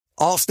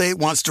Allstate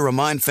wants to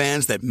remind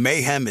fans that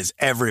mayhem is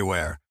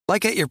everywhere,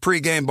 like at your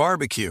pregame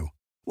barbecue.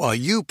 While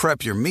you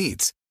prep your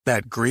meats,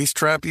 that grease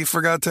trap you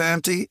forgot to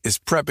empty is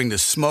prepping to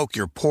smoke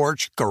your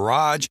porch,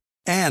 garage,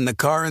 and the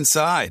car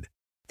inside.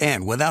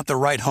 And without the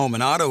right home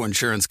and auto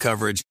insurance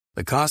coverage,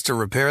 the cost to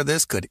repair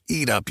this could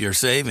eat up your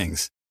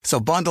savings. So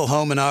bundle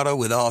home and auto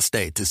with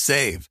Allstate to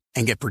save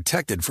and get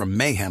protected from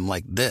mayhem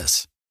like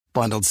this.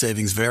 Bundled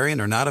savings vary and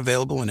are not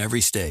available in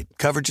every state.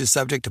 Coverage is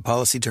subject to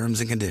policy terms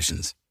and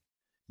conditions.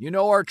 You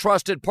know our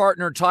trusted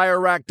partner,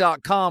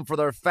 TireRack.com, for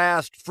their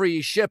fast,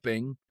 free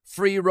shipping,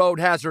 free road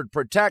hazard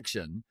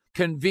protection,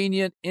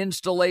 convenient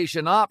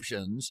installation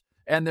options,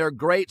 and their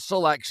great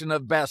selection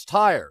of best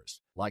tires,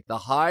 like the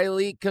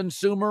highly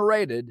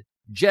consumer-rated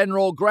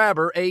General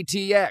Grabber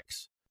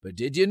ATX. But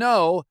did you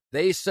know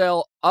they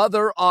sell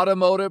other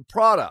automotive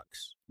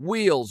products?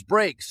 Wheels,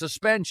 brakes,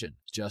 suspension,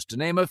 just to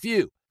name a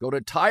few. Go to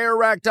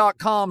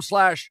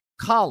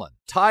TireRack.com/Colin.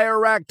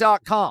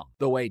 TireRack.com,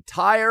 the way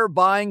tire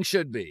buying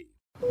should be.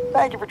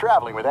 Thank you for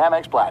traveling with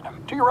Amex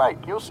Platinum. To your right,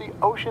 you'll see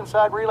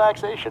oceanside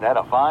relaxation at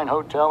a fine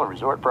hotel and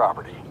resort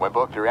property. When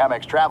booked through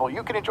Amex Travel,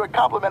 you can enjoy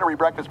complimentary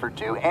breakfast for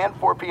 2 and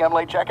 4 p.m.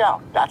 late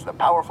checkout. That's the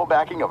powerful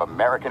backing of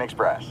American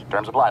Express.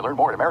 Terms apply. Learn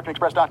more at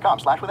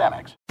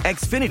americanexpress.com/withAmex.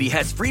 Xfinity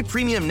has free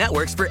premium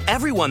networks for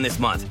everyone this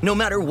month, no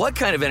matter what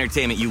kind of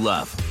entertainment you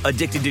love.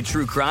 Addicted to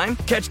true crime?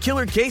 Catch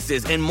killer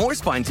cases and more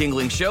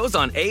spine-tingling shows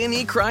on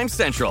A&E Crime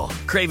Central.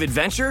 Crave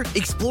adventure?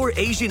 Explore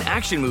Asian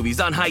action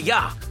movies on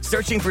Hi-YAH.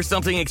 Searching for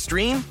something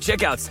extreme?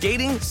 Check out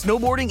skating,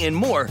 snowboarding, and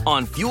more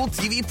on Fuel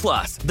TV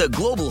Plus, the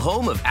global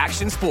home of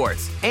action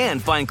sports.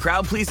 And find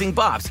crowd-pleasing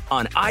bops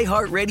on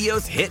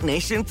iHeartRadio's Hit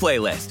Nation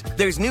playlist.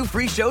 There's new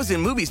free shows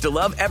and movies to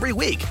love every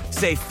week.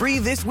 Say free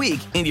this week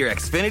in your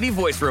Xfinity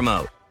voice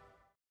remote.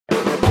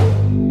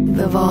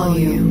 The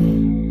volume.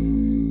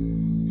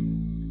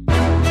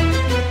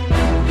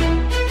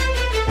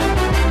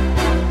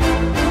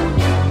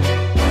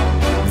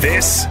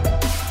 This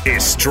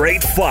is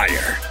Straight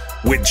Fire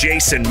with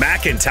Jason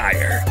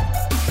McIntyre.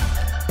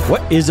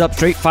 What is up,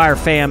 Straight Fire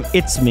fam?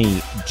 It's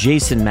me,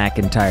 Jason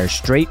McIntyre,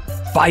 Straight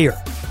Fire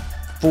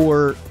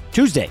for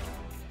Tuesday,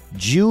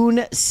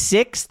 June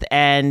 6th.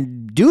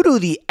 And due to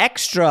the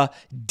extra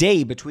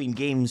day between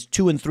games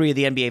 2 and 3 of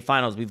the NBA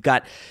Finals, we've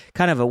got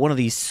kind of one of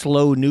these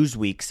slow news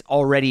weeks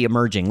already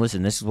emerging.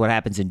 Listen, this is what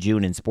happens in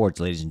June in sports,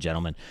 ladies and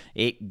gentlemen.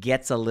 It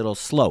gets a little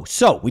slow.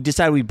 So we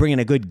decided we'd bring in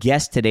a good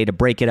guest today to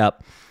break it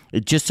up.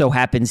 It just so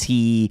happens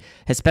he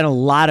has spent a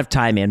lot of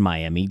time in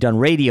Miami. He's done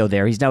radio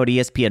there. He's now at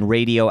ESPN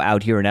Radio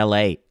out here in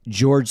L.A.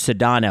 Jorge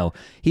Sedano.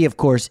 He, of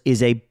course,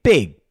 is a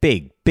big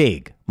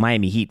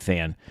Miami Heat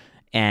fan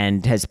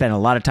and has spent a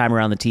lot of time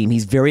around the team.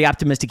 He's very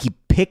optimistic. He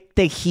picked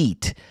the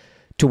Heat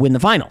to win the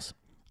finals.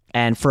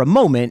 And for a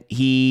moment,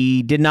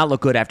 he did not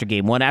look good after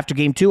Game 1. After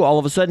Game 2, all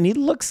of a sudden, he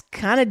looks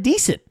kind of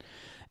decent.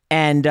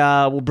 And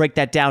we'll break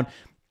that down.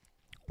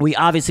 We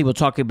obviously will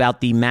talk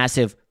about the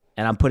massive,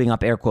 and I'm putting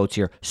up air quotes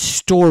here,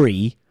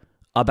 story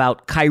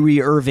about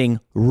Kyrie Irving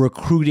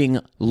recruiting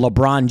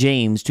LeBron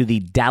James to the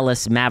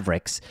Dallas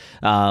Mavericks.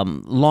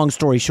 Long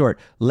story short,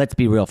 let's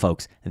be real,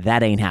 folks.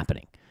 That ain't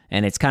happening.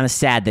 And it's kind of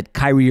sad that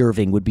Kyrie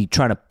Irving would be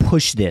trying to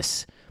push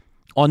this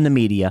on the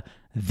media.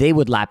 They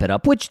would lap it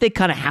up, which they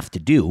kind of have to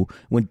do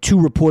when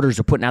two reporters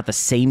are putting out the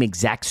same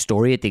exact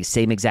story at the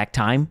same exact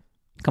time.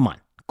 Come on,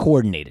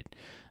 coordinated.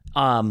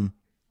 And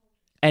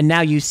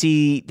now you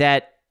see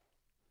that,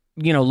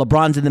 you know,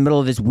 LeBron's in the middle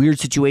of this weird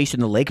situation.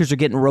 The Lakers are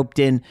getting roped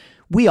in.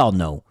 We all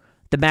know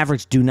the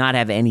Mavericks do not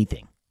have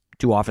anything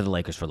to offer the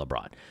Lakers for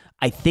LeBron.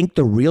 I think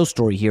the real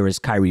story here is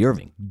Kyrie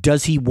Irving.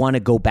 Does he want to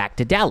go back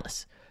to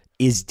Dallas?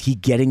 Is he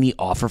getting the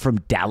offer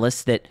from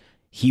Dallas that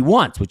he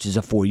wants, which is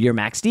a 4-year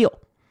max deal?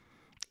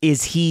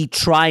 Is he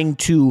trying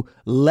to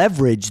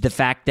leverage the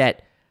fact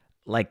that,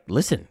 like,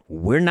 listen,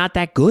 we're not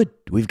that good.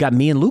 We've got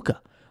me and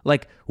Luka.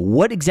 Like,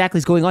 what exactly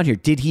is going on here?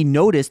 Did he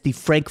notice the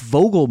Frank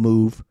Vogel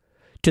move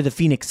to the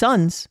Phoenix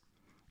Suns?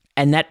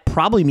 And that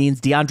probably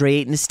means DeAndre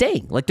Ayton is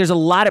staying. Like, there's a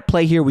lot at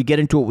play here. We get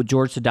into it with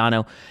Jorge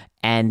Sedano,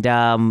 and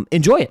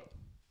enjoy it.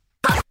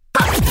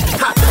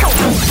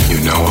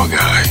 You know a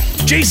guy.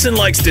 Jason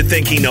likes to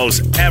think he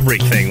knows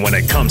everything when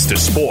it comes to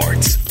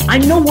sports. I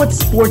know what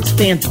sports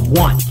fans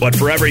want. But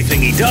for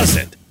everything he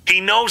doesn't, he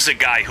knows a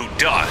guy who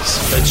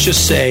does. Let's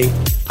just say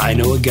I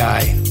know a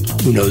guy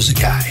who knows a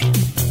guy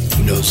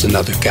who knows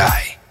another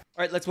guy.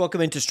 All right, let's welcome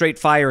into Straight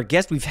Fire a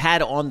guest we've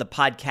had on the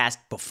podcast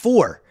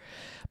before,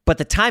 but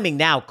the timing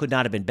now could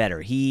not have been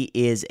better. He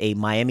is a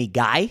Miami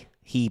guy.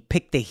 He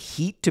picked the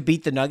Heat to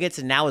beat the Nuggets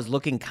and now is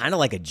looking kind of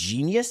like a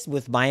genius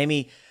with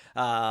Miami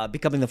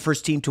becoming the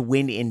first team to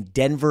win in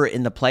Denver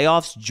in the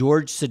playoffs.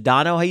 Jorge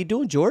Sedano, how you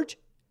doing, George?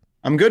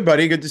 I'm good,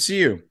 buddy. Good to see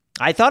you.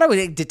 I thought I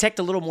would detect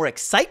a little more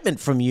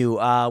excitement from you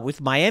with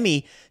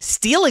Miami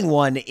stealing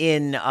one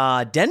in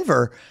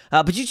Denver,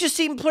 but you just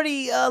seemed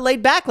pretty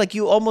laid back, like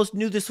you almost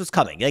knew this was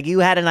coming. Like you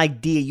had an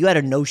idea, you had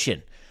a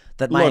notion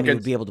that Miami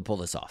would be able to pull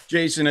this off.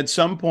 Jason, at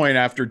some point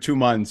after 2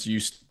 months, you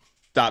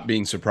stop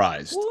being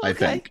surprised, well, okay. I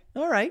think.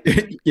 All right.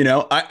 You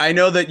know, I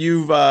know that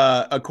you've,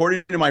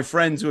 according to my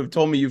friends who have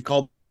told me you've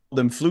called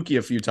them fluky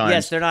a few times.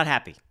 Yes, they're not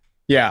happy.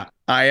 Yeah,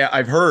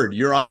 I've heard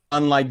you're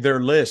on like their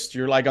list.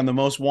 You're like on the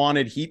most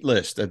wanted Heat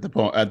list at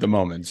the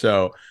moment.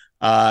 So,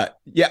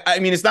 yeah, I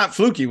mean, it's not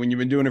fluky when you've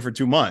been doing it for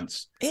 2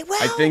 months.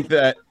 I think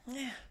that.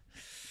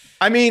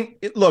 I mean,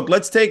 look,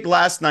 let's take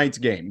last night's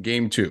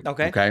game 2,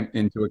 okay,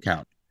 into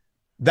account.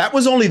 That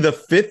was only the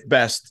 5th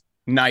best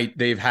night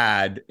they've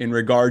had in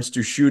regards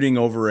to shooting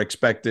over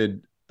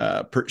expected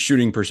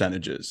shooting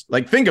percentages.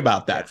 Like, think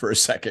about that for a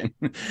second.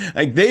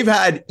 Like, they've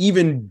had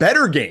even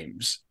better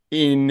games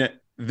in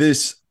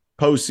this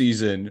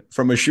postseason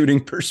from a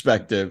shooting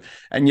perspective,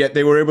 and yet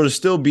they were able to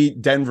still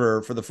beat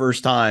Denver for the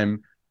first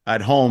time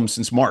at home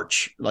since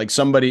March. Like,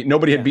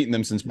 nobody had beaten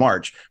them since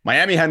March.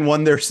 Miami hadn't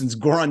won there since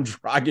Goran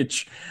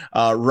Dragic,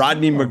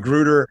 Rodney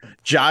Magruder,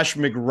 Josh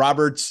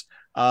McRoberts,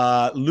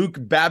 Luke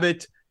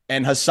Babbitt,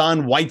 and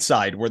Hassan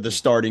Whiteside were the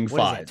starting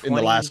 5 in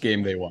the last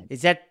game they won.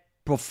 Is that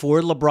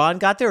before LeBron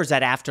got there, or is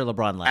that after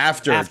LeBron left?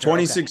 After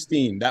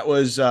 2016. Okay. That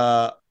was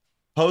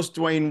post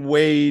Dwayne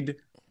Wade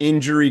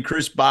injury,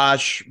 Chris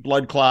Bosh,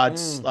 blood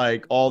clots,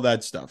 like all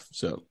that stuff.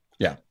 So,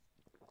 yeah.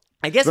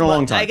 I guess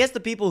the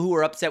people who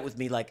were upset with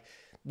me, like,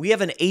 we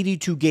have an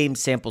 82-game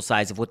sample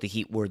size of what the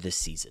Heat were this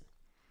season.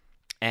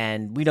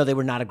 And we know they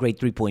were not a great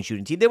three-point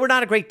shooting team. They were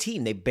not a great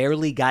team. They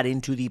barely got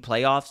into the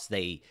playoffs.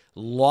 They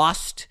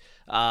lost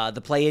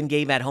the play-in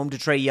game at home to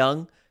Trae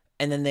Young,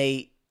 and then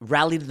they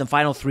rallied in the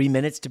final 3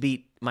 minutes to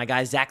beat my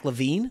guy Zach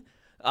LaVine.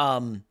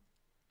 And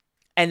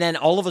then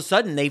all of a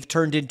sudden, they've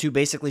turned into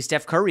basically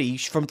Steph Curry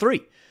from 3.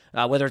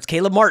 Whether it's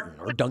Caleb Martin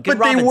or Duncan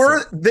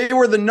Robinson. They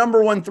were the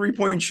number 1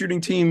 3-point shooting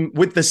team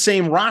with the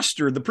same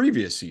roster the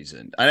previous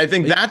season. And I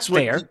think that's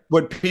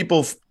what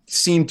people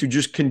seem to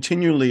just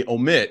continually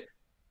omit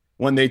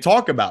when they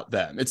talk about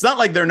them. It's not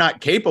like they're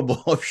not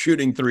capable of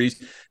shooting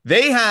threes.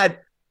 They had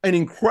an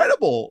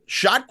incredible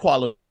shot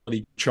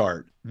quality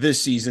chart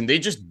this season. They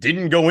just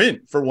didn't go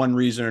in for one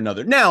reason or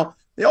another. Now,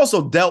 they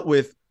also dealt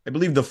with, I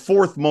believe, the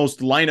 4th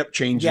most lineup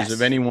changes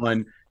of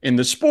anyone in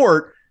the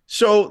sport.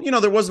 So,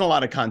 there wasn't a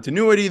lot of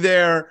continuity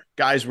there.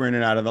 Guys were in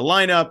and out of the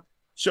lineup.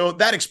 So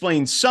that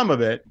explains some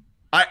of it.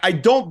 I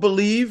don't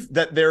believe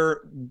that they're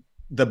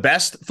the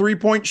best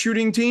 3-point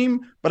shooting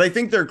team, but I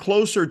think they're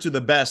closer to the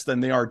best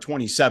than they are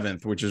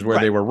 27th, which is where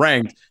they were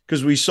ranked,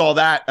 because we saw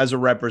that as a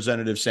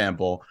representative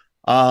sample.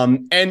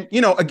 And,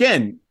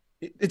 again,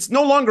 it's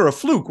no longer a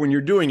fluke when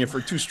you're doing it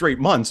for 2 straight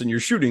months and you're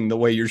shooting the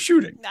way you're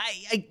shooting.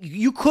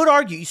 You could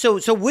argue.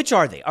 So which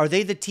are they? Are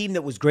they the team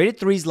that was great at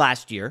threes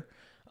last year?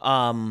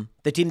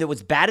 The team that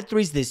was bad at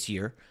threes this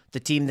year, the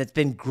team that's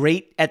been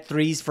great at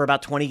threes for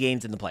about 20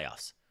 games in the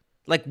playoffs.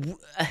 Like,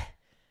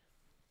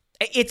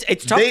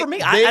 it's tough for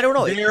me. I don't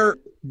know.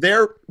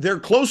 They're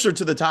closer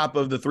to the top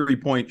of the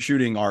 3-point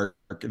shooting arc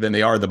than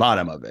they are the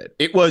bottom of it.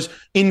 It was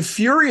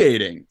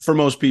infuriating for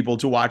most people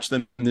to watch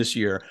them this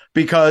year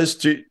because,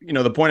 to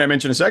the point I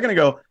mentioned a second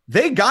ago,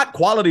 they got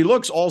quality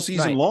looks all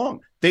season long.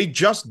 They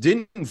just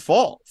didn't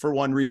fall for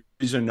one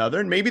reason or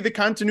another, and maybe the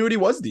continuity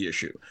was the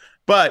issue.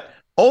 But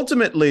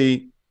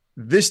ultimately,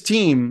 this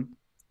team,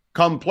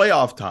 come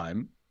playoff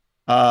time,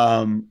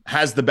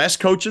 has the best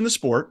coach in the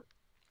sport,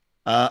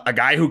 a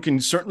guy who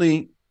can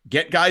certainly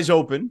get guys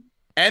open,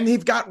 and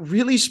they've got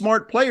really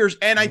smart players.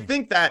 And I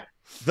think that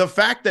the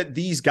fact that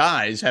these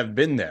guys have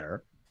been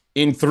there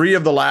in 3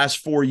 of the last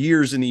 4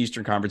 years in the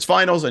Eastern Conference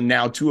Finals and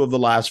now 2 of the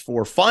last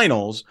 4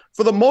 finals,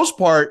 for the most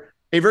part,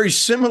 a very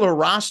similar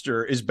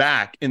roster is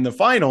back in the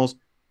finals.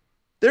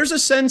 There's a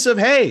sense of,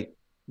 hey,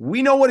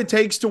 we know what it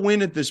takes to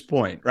win at this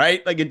point,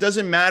 right? Like, it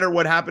doesn't matter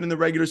what happened in the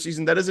regular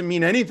season. That doesn't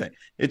mean anything.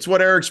 It's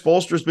what Eric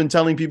Spoelstra has been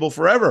telling people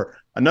forever.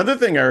 Another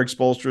thing Eric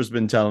Spoelstra has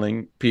been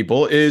telling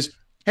people is,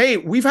 hey,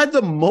 we've had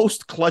the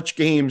most clutch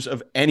games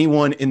of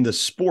anyone in the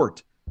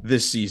sport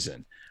this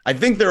season. I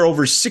think they're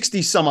over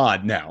 60 some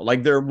odd now.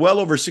 Like, they're well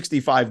over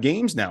 65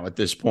 games now at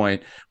this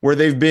point where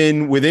they've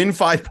been within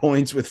 5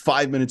 points with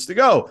 5 minutes to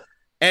go.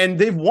 And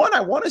they've won,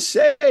 I want to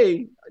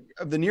say,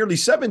 of the nearly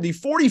 70,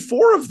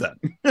 44 of them.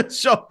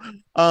 So,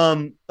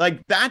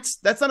 like, that's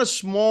not a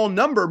small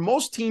number.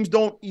 Most teams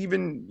don't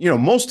even,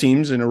 most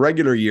teams in a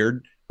regular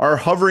year are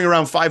hovering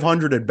around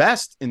 500 at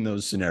best in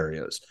those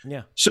scenarios.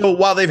 Yeah. So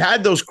while they've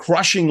had those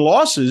crushing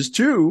losses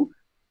too,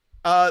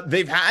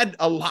 they've had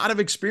a lot of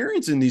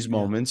experience in these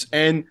moments,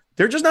 and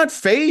they're just not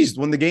fazed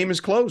when the game is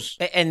close.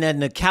 And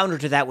then the counter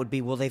to that would be,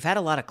 well, they've had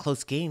a lot of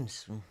close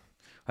games.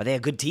 Are they a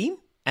good team?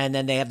 And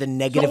then they have the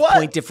negative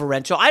point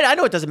differential. I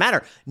know it doesn't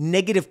matter.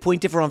 Negative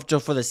point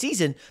differential for the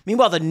season.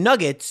 Meanwhile, the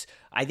Nuggets,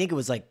 I think it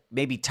was like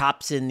maybe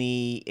tops in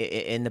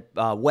the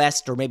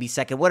West or maybe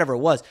second, whatever it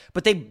was.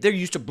 But they're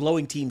used to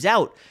blowing teams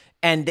out.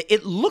 And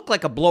it looked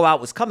like a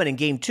blowout was coming in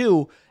game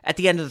 2. At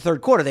the end of the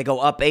third quarter, they go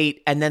up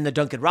 8, and then the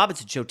Duncan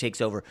Robinson show takes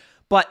over.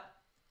 But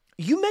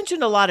you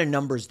mentioned a lot of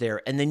numbers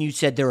there, and then you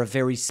said they're a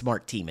very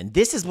smart team. And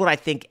this is what I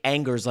think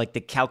angers like the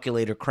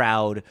calculator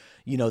crowd,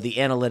 the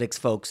analytics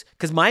folks,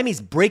 because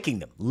Miami's breaking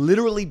them,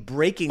 literally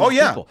breaking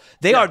people.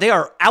 They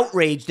are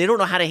outraged. They don't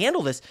know how to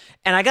handle this.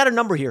 And I got a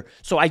number here.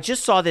 So I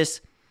just saw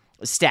this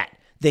stat.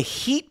 The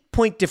Heat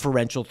point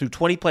differential through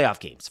 20 playoff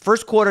games.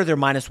 First quarter, they're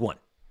 -1.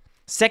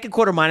 Second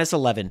quarter minus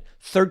 11,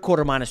 third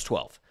quarter minus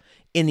 12.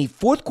 In the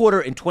fourth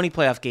quarter in 20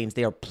 playoff games,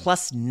 they are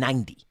plus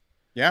 90.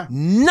 Yeah.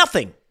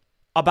 Nothing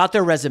about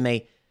their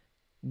resume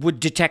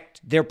would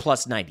detect their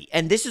plus 90.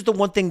 And this is the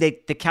one thing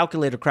that the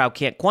calculator crowd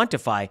can't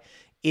quantify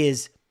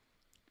is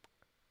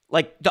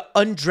like the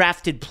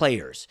undrafted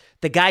players,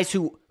 the guys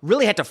who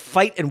really had to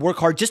fight and work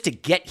hard just to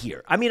get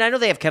here. I mean, I know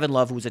they have Kevin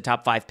Love, who was a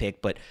top 5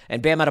 pick,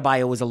 and Bam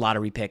Adebayo was a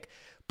lottery pick.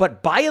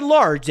 But by and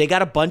large, they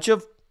got a bunch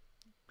of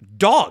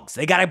dogs.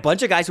 They got a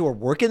bunch of guys who are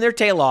working their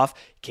tail off.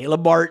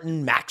 Caleb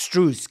Martin, Max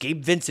Strus,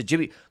 Gabe Vincent,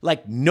 Jimmy.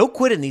 Like, no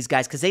quit in these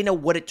guys because they know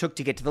what it took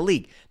to get to the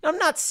league. Now, I'm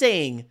not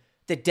saying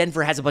that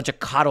Denver has a bunch of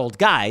coddled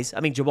guys. I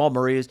mean, Jamal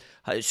Murray is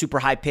a super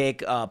high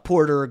pick.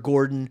 Porter,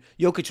 Gordon,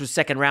 Jokic was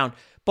second round.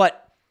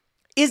 But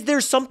is there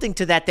something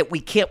to that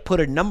we can't put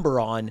a number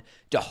on,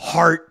 to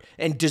heart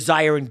and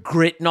desire and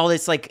grit and all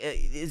this? Like,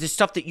 the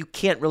stuff that you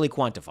can't really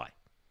quantify.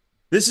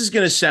 This is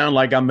going to sound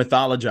like I'm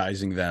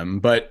mythologizing them,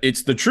 but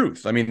it's the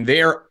truth. I mean,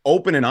 they are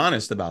open and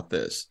honest about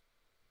this.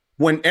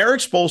 When Eric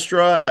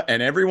Spoelstra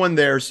and everyone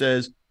there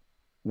says,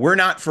 we're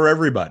not for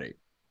everybody,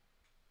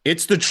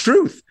 it's the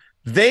truth.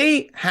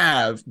 They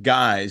have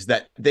guys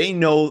that they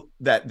know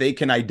that they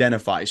can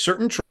identify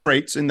certain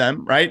traits in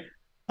them, right?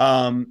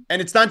 And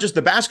it's not just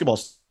the basketball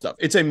stuff.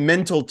 It's a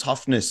mental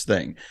toughness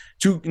thing.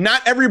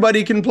 Not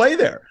everybody can play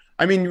there.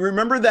 I mean, you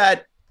remember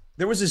that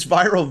there was this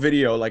viral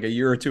video like a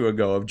year or two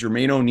ago of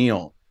Jermaine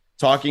O'Neal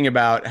talking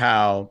about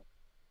how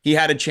he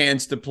had a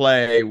chance to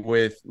play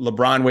with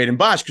LeBron, Wade, and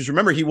Bosh. Because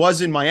remember, he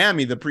was in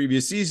Miami the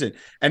previous season.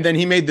 And then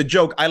he made the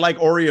joke, I like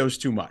Oreos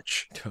too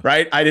much,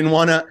 right? I didn't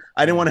want to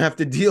have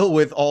to deal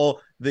with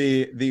all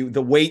the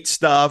weight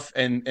stuff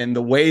and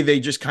the way they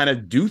just kind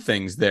of do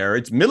things there.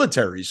 It's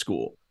military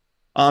school.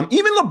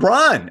 Even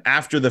LeBron,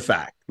 after the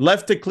fact,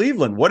 left to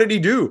Cleveland. What did he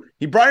do?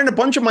 He brought in a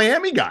bunch of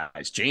Miami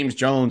guys, James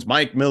Jones,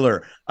 Mike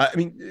Miller. I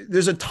mean,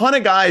 there's a ton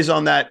of guys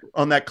on that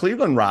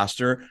Cleveland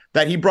roster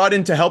that he brought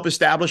in to help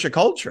establish a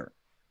culture.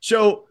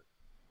 So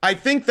I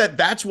think that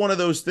that's one of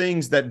those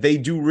things that they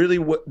do really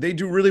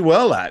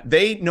well at.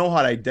 They know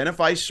how to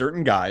identify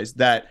certain guys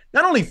that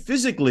not only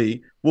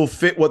physically will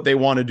fit what they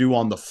want to do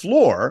on the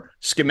floor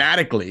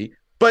schematically,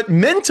 but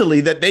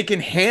mentally that they can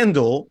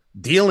handle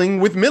dealing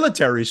with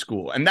military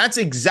school. And that's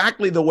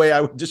exactly the way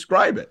I would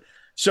describe it.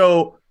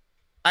 So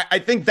I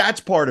think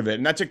that's part of it.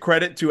 And that's a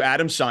credit to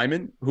Adam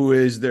Simon, who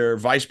is their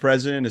vice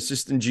president,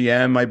 assistant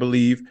GM, I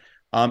believe.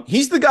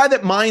 He's the guy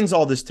that mines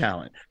all this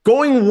talent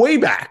going way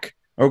back.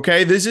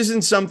 Okay. This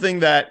isn't something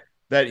that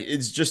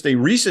is just a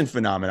recent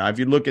phenomenon. If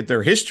you look at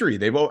their history,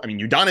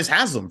 Udonis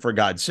Haslem, for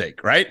God's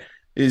sake, right,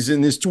 is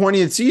in his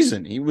 20th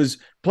season. He was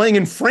playing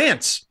in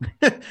France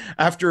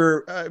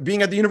after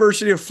being at the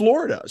University of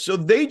Florida. So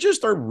they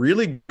just are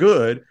really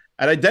good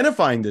at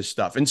identifying this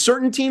stuff. And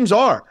certain teams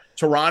are.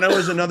 Toronto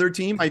is another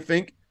team, I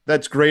think,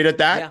 that's great at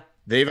that. Yeah.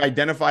 They've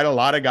identified a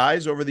lot of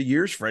guys over the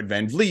years, Fred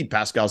VanVleet,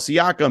 Pascal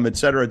Siakam, et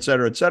cetera, et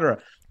cetera, et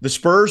cetera. The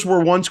Spurs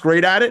were once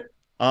great at it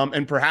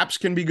and perhaps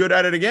can be good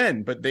at it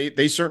again. But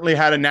they certainly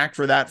had a knack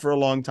for that for a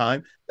long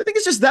time. I think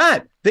it's just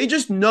that. They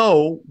just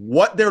know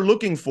what they're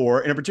looking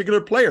for in a particular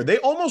player. They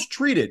almost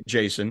treat it,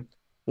 Jason,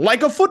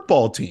 like a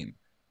football team.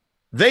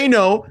 They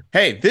know,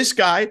 hey, this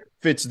guy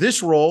fits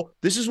this role.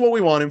 This is what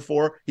we want him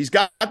for. He's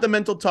got the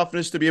mental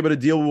toughness to be able to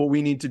deal with what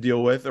we need to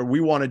deal with or we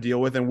want to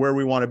deal with and where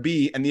we want to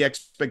be and the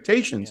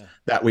expectations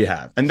that we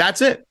have. And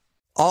that's it.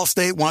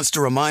 Allstate wants to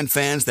remind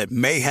fans that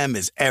mayhem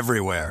is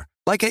everywhere,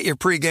 like at your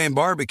pregame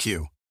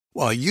barbecue.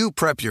 While you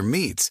prep your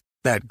meats,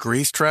 that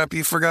grease trap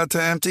you forgot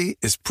to empty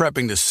is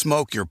prepping to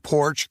smoke your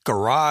porch,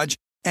 garage,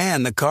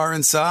 and the car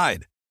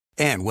inside.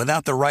 And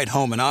without the right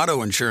home and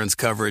auto insurance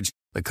coverage,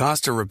 the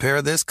cost to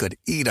repair this could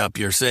eat up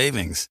your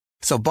savings.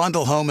 So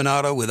bundle home and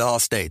auto with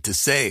Allstate to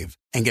save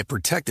and get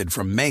protected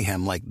from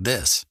mayhem like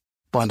this.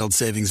 Bundled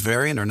savings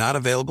vary and are not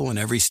available in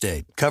every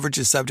state. Coverage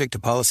is subject to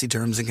policy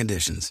terms and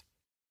conditions.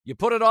 You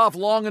put it off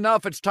long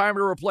enough, it's time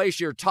to replace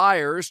your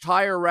tires.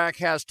 Tire Rack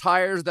has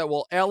tires that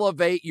will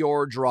elevate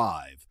your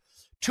drive.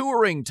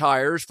 Touring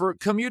tires for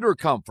commuter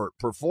comfort,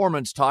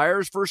 performance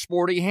tires for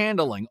sporty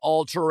handling,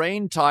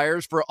 all-terrain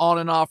tires for on-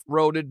 and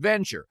off-road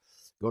adventure.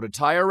 Go to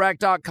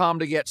TireRack.com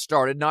to get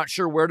started. Not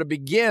sure where to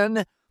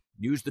begin?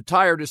 Use the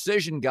Tire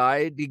Decision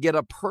Guide to get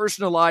a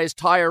personalized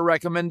tire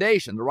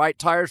recommendation, the right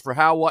tires for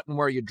how, what, and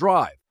where you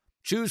drive.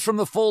 Choose from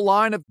the full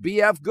line of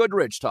BF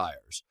Goodrich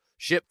tires.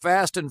 Ship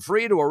fast and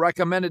free to a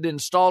recommended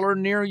installer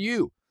near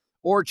you.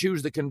 Or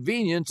choose the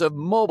convenience of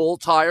mobile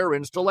tire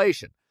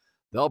installation.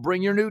 They'll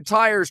bring your new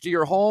tires to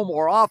your home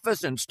or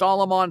office and install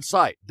them on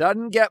site.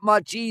 Doesn't get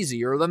much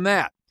easier than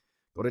that.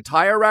 Go to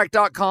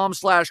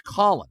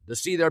TireRack.com/Colin to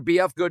see their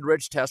BF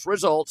Goodrich test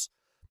results,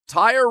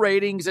 tire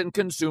ratings, and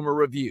consumer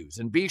reviews.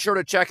 And be sure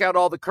to check out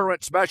all the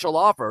current special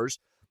offers.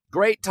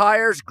 Great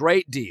tires,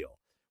 great deal.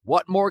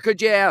 What more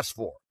could you ask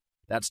for?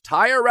 That's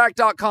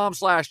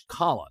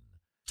TireRack.com/Colin.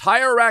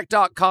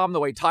 TireRack.com, the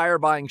way tire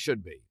buying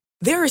should be.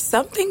 There are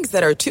some things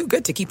that are too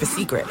good to keep a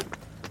secret.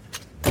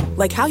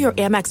 Like how your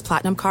Amex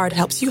Platinum card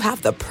helps you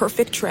have the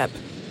perfect trip.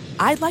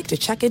 I'd like to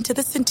check into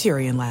the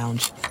Centurion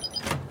Lounge.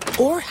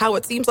 Or how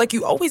it seems like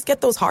you always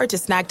get those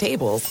hard-to-snag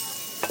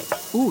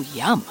tables. Ooh,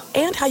 yum.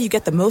 And how you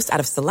get the most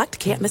out of select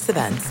can't-miss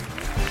events.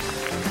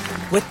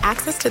 With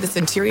access to the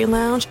Centurion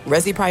Lounge,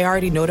 Resi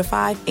Priority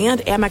Notified,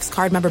 and Amex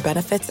card member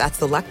benefits at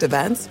select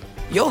events,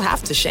 you'll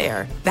have to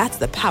share. That's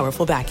the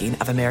powerful backing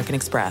of American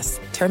Express.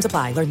 Terms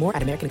apply. Learn more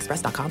at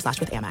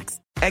americanexpress.com/withAmex.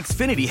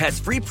 Xfinity has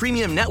free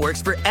premium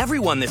networks for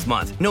everyone this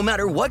month, no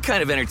matter what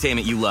kind of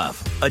entertainment you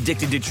love.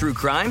 Addicted to true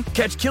crime?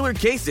 Catch killer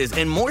cases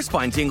and more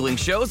spine-tingling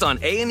shows on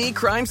A&E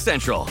Crime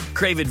Central.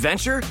 Crave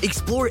adventure?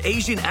 Explore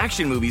Asian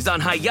action movies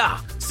on Hayya.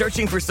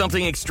 Searching for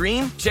something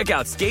extreme? Check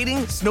out skating,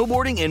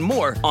 snowboarding, and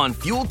more on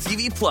Fuel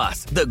TV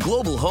Plus, the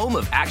global home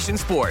of action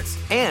sports.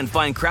 And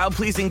find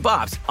crowd-pleasing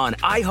bops on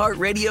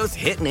iHeartRadio's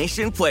Hit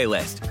Nation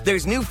playlist.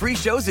 There's new free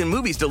shows and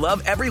movies to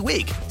love every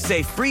week.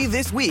 Say free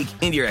this week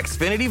in your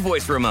Xfinity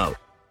voice remote.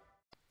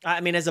 I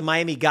mean, as a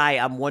Miami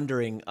guy, I'm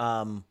wondering,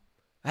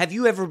 have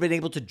you ever been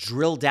able to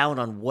drill down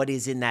on what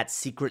is in that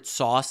secret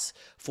sauce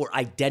for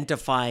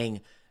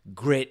identifying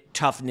grit,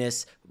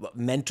 toughness,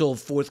 mental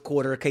fourth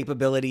quarter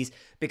capabilities?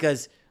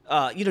 Because,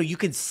 you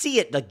can see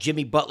it like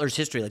Jimmy Butler's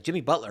history. Like Jimmy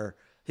Butler,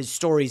 his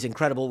story is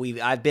incredible.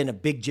 I've been a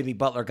big Jimmy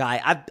Butler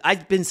guy.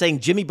 I've been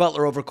saying Jimmy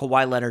Butler over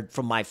Kawhi Leonard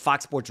from my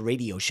Fox Sports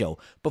radio show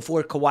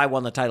before Kawhi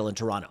won the title in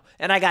Toronto.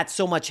 And I got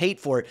so much hate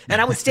for it.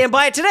 And I would stand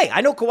by it today. I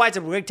know Kawhi's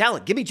a great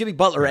talent. Give me Jimmy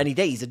Butler any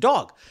day. He's a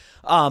dog.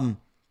 But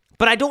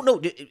I don't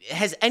know.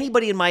 Has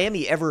anybody in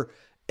Miami ever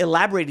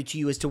elaborated to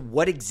you as to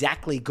what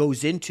exactly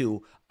goes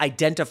into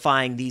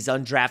identifying these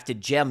undrafted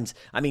gems?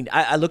 I mean,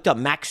 I looked up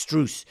Max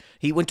Strus.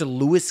 He went to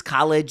Lewis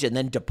College and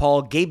then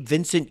DePaul. Gabe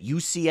Vincent,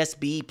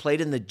 UCSB, played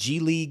in the G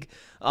League.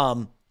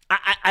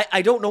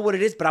 I don't know what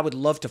it is, but I would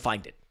love to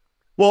find it.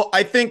 Well,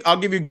 I think I'll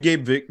give you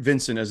Gabe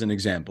Vincent as an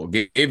example.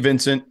 Gabe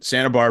Vincent,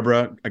 Santa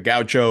Barbara, a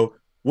Gaucho,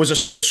 was a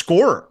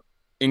scorer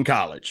in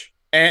college.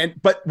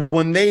 But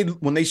when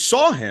they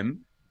saw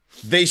him,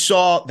 they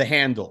saw the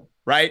handle,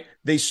 right?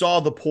 They saw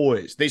the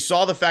poise. They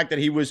saw the fact that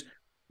he was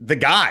the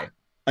guy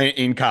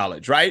in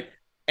college, right?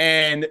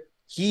 And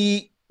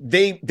he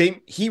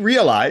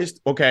realized,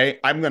 okay,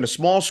 I'm going to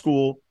small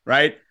school,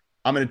 right?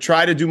 I'm going to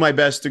try to do my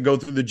best to go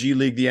through the G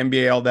League, the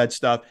NBA, all that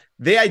stuff.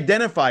 They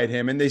identified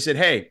him and they said,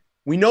 hey,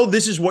 we know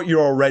this is what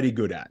you're already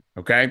good at,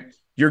 okay?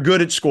 You're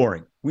good at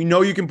scoring. We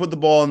know you can put the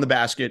ball in the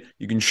basket.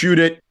 You can shoot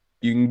it.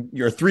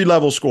 You're a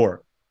 3-level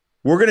scorer.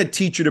 We're going to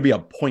teach you to be a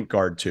point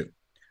guard too.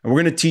 And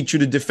we're going to teach you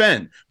to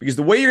defend, because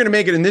the way you're going to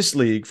make it in this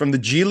league from the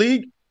G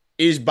League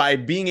is by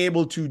being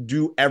able to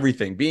do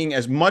everything, being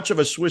as much of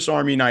a Swiss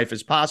Army knife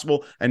as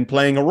possible and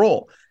playing a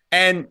role.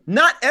 And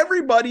not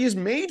everybody is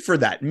made for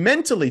that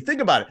mentally.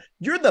 Think about it.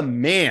 You're the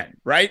man,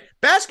 right?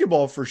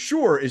 Basketball for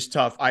sure is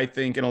tough, I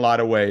think, in a lot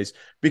of ways,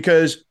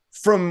 because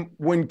from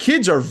when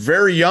kids are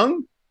very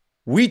young,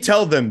 we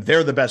tell them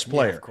they're the best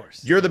player. Yeah, of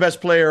course. You're the best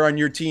player on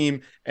your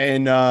team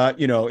and,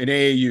 in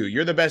AAU.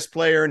 You're the best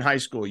player in high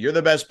school. You're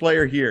the best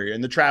player here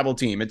in the travel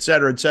team, et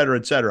cetera, et cetera,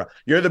 et cetera.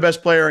 You're the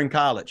best player in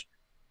college.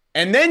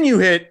 And then you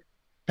hit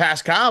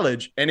past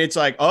college and it's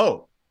like,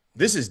 oh,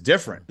 this is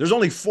different. There's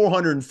only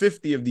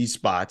 450 of these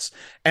spots.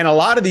 And a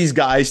lot of these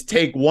guys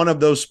take one of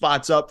those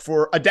spots up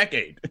for a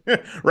decade,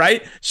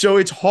 right? So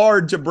it's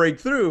hard to break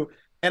through.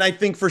 And I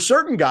think for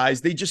certain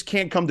guys, they just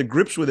can't come to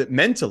grips with it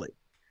mentally.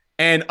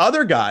 And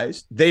other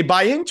guys, they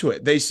buy into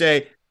it. They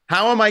say,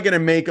 how am I going to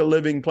make a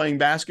living playing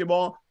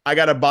basketball? I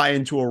got to buy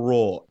into a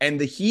role. And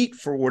the Heat,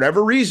 for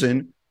whatever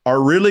reason,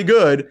 are really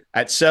good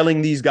at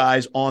selling these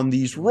guys on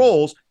these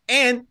roles.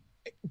 And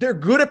they're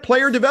good at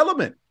player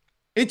development.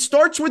 It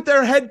starts with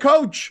their head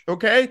coach,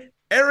 okay?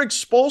 Eric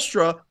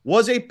Spoelstra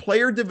was a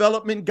player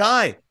development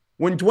guy.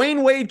 When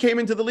Dwayne Wade came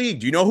into the league,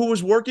 do you know who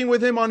was working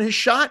with him on his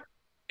shot?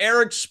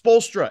 Eric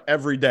Spoelstra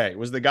every day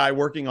was the guy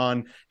working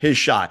on his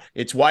shot.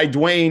 It's why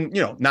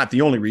Dwayne, not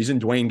the only reason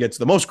Dwayne gets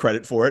the most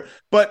credit for it,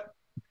 but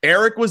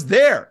Eric was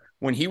there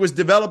when he was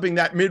developing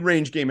that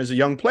mid-range game as a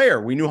young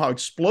player. We knew how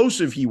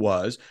explosive he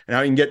was and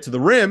how he can get to the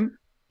rim,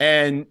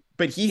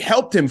 but he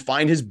helped him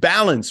find his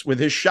balance with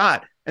his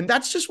shot. And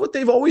that's just what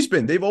they've always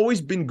been. They've always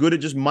been good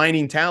at just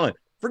mining talent.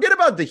 Forget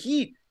about the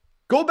Heat.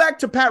 Go back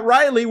to Pat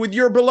Riley with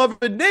your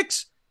beloved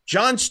Knicks.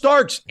 John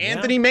Starks,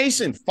 Anthony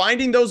Mason,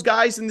 finding those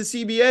guys in the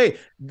CBA.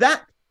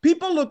 That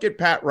people look at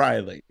Pat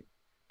Riley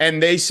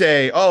and they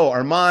say, oh,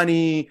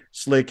 Armani,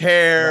 slick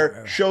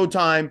hair,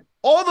 Showtime.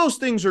 All those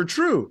things are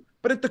true.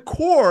 But at the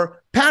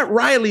core, Pat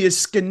Riley is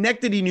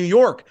Schenectady, New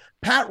York.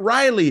 Pat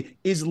Riley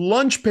is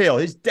Lunch Pail.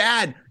 His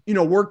dad,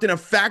 worked in a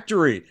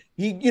factory.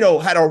 He,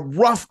 had a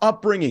rough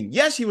upbringing.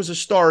 Yes, he was a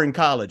star in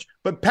college,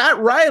 but Pat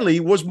Riley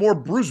was more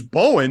Bruce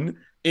Bowen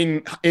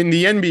in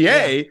the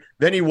NBA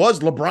than he was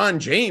LeBron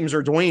James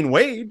or Dwayne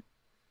Wade.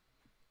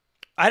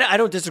 I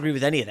don't disagree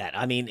with any of that.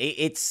 I mean,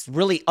 it's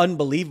really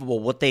unbelievable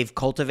what they've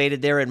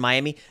cultivated there in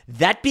Miami.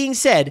 That being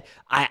said,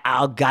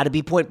 I'll got to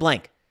be point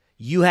blank.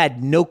 You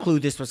had no clue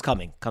this was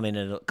coming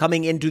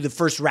into the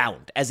first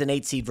round as an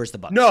 8 seed versus the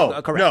Bucks. No,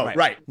 correct. No,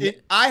 right.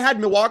 I had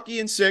Milwaukee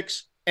in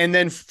 6, and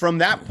then from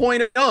that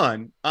point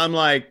on, I'm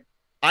like,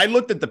 I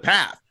looked at the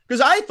path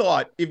because I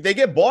thought if they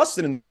get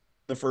Boston in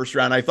the first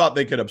round, I thought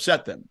they could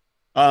upset them.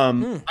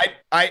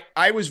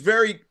 I was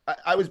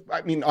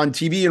I mean, on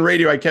TV and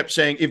radio, I kept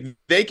saying if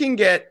they can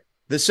get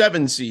the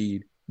 7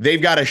 seed,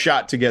 they've got a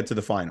shot to get to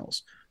the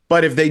finals.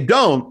 But if they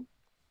don't,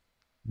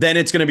 then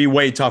it's going to be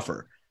way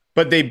tougher.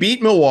 But they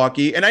beat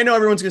Milwaukee, and I know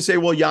everyone's going to say,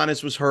 well,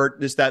 Giannis was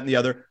hurt, this, that, and the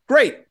other.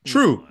 Great,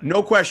 true,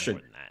 no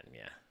question.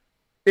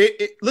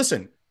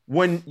 Listen,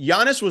 when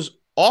Giannis was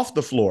off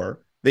the floor,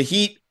 the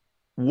Heat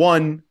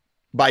won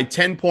by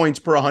 10 points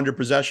per 100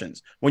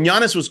 possessions. When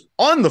Giannis was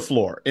on the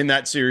floor in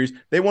that series,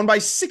 they won by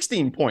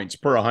 16 points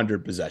per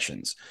 100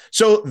 possessions.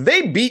 So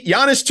they beat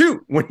Giannis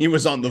too when he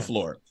was on the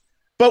floor.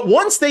 But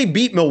once they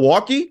beat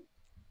Milwaukee,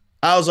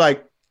 I was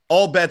like,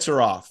 all bets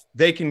are off.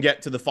 They can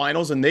get to the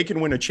finals and they can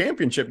win a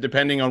championship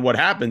depending on what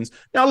happens.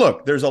 Now,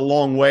 look, there's a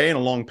long way and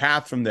a long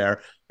path from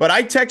there. But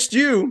I text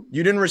you.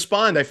 You didn't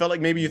respond. I felt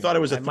like maybe you thought it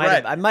was a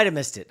threat. I might have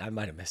missed it.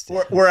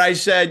 Where I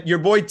said, your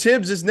boy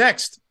Tibbs is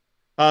next.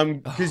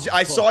 Because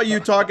I saw you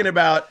talking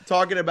about.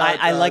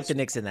 I like the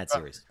Knicks in that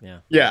series.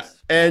 Yeah.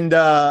 And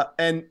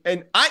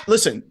I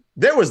listen.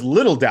 There was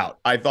little doubt.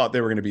 I thought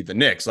they were going to beat the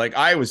Knicks. Like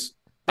I was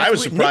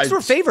surprised. Knicks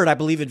were favored, I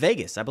believe, in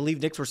Vegas. I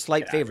believe Knicks were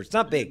slight favorites.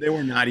 Not big. They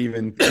were not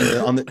even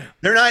on the.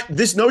 They're not.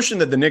 This notion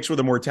that the Knicks were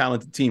the more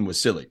talented team was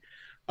silly.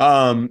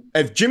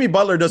 If Jimmy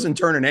Butler doesn't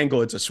turn an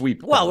ankle, it's a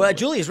sweep. Well,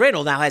 Julius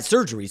Randle now had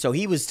surgery, so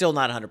he was still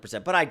not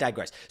 100%. But I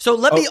digress. So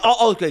let me.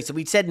 Okay, so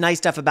we said nice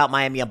stuff about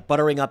Miami. I'm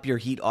buttering up your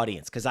Heat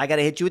audience because I got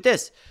to hit you with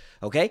this.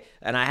 Okay,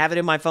 and I have it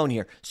in my phone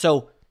here.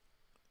 So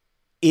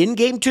in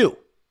Game 2,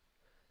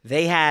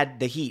 they had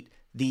the Heat,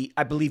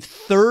 I believe,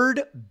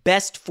 third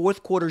best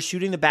fourth quarter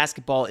shooting the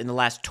basketball in the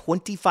last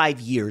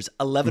 25 years.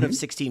 11 of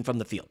 16 from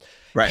the field.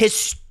 Right.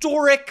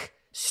 Historic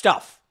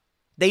stuff.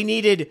 They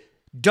needed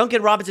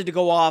Duncan Robinson to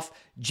go off,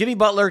 Jimmy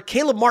Butler,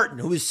 Caleb Martin,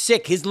 who was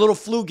sick, his little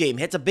flu game,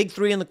 hits a big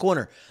 3 in the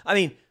corner. I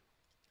mean,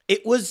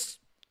 it was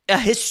a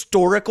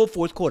historical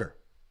fourth quarter.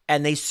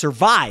 And they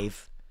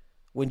survive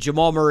when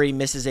Jamal Murray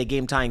misses a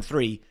game-tying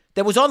 3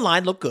 that was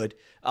online, looked good,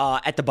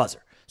 at the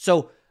buzzer.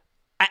 So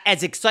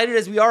as excited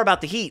as we are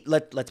about the Heat,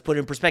 let's put it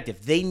in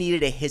perspective. They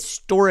needed a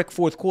historic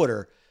fourth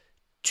quarter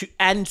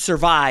and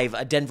survive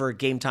a Denver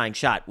game-tying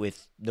shot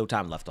with no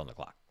time left on the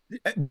clock.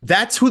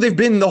 That's who they've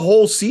been the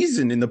whole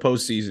season in the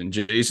postseason,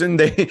 Jason.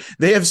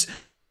 They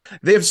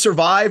have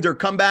survived or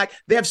come back.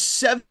 They have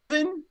 7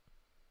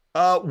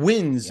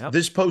 wins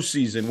this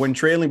postseason when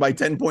trailing by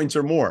 10 points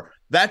or more.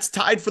 That's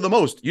tied for the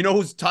most. You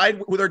know who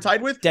they're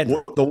tied with?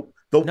 Denver.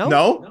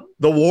 No,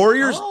 the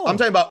Warriors. Oh. I'm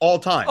talking about all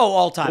time. Oh,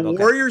 all time. The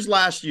Warriors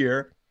last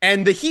year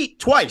and the Heat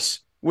twice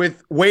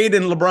with Wade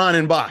and LeBron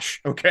and Bosh.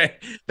 Okay,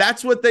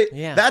 that's what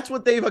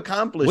they've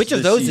accomplished. Which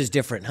of those season. is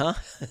different, huh?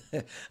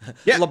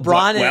 Yeah,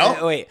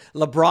 LeBron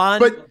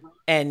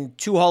and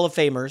 2 Hall of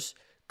Famers,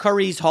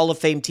 Curry's Hall of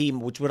Fame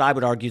team, which what I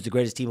would argue is the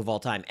greatest team of all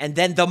time, and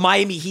then the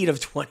Miami Heat of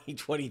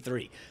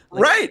 2023.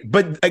 Right,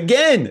 but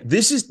again,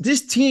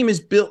 this team is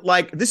built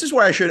like this is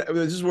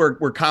where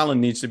Colin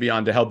needs to be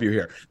on to help you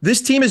here.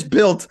 This team is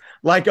built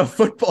like a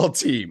football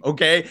team.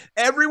 Okay,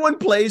 everyone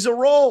plays a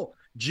role.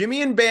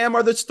 Jimmy and Bam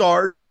are the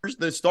stars,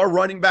 the star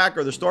running back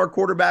or the star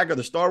quarterback or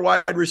the star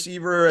wide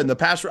receiver and the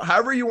passer,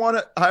 however you want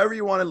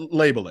to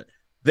label it.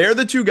 They're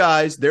the 2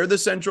 guys. They're the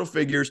central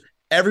figures.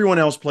 Everyone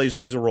else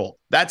plays a role.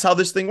 That's how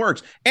this thing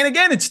works. And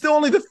again, it's still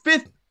only the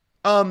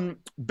 5th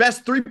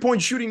best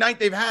 3-point shooting night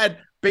they've had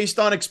based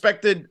on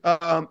expected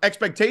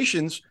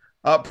expectations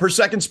per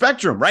second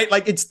spectrum, right?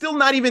 Like it's still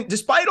not even,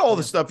 despite all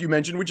the stuff you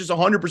mentioned, which is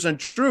 100%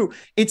 true,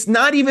 it's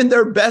not even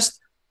their best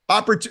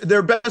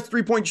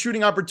 3-point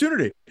shooting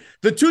opportunity.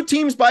 The 2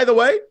 teams, by the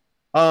way,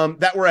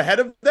 that were ahead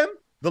of them,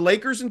 the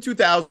Lakers in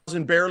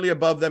 2000, barely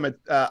above them at,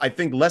 I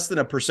think, less than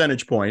a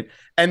percentage point.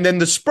 And then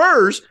the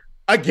Spurs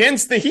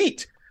against the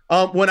Heat.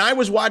 When I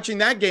was watching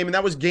that game, and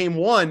that was game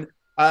 1,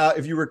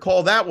 if you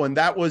recall that one,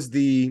 that was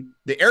the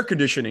air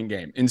conditioning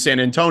game in San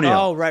Antonio.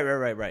 Oh,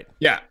 right.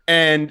 Yeah.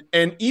 And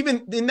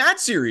even in that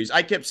series,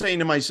 I kept saying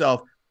to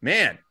myself,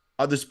 man,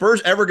 are the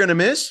Spurs ever going to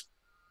miss?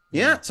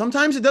 Yeah,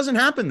 sometimes it doesn't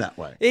happen that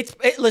way.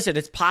 Listen,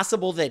 it's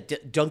possible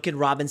that Duncan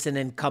Robinson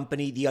and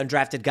company, the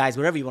undrafted guys,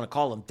 whatever you want to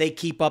call them, they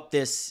keep up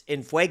this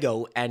in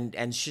fuego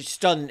and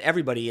stun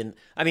everybody. And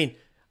I mean,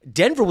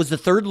 Denver was the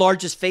 3rd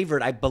largest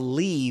favorite, I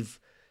believe,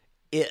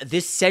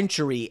 this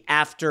century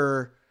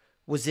after,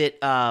 was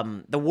it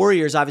the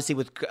Warriors, obviously,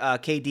 with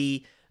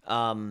KD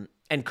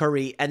and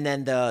Curry, and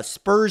then the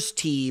Spurs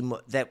team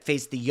that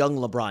faced the young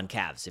LeBron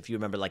Cavs, if you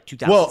remember, like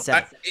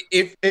 2007.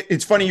 Well,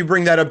 it's funny you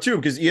bring that up, too,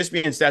 because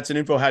ESPN Stats and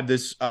Info had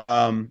this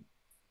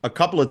a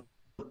couple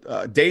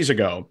of days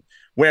ago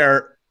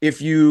where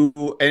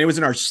and it was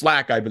in our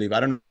Slack, I believe. I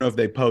don't know if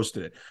they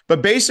posted it.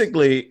 But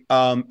basically,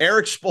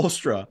 Eric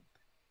Spoelstra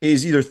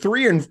is either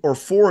 3 or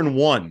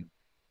 4-1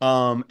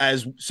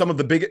 as some of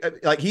the big,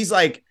 he's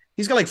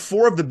got like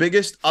 4 of the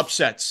biggest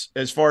upsets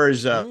as far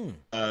as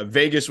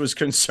Vegas was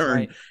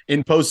concerned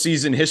in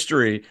postseason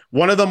history.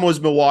 One of them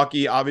was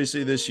Milwaukee,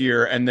 obviously this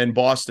year, and then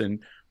Boston.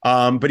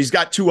 But he's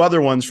got 2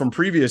 other ones from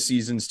previous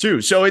seasons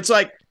too. So it's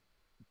like,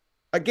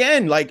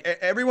 again, like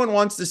everyone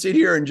wants to sit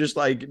here and just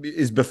like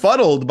is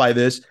befuddled by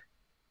this.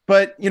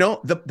 but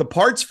the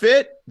parts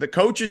fit. The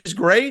coach is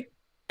great,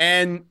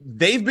 and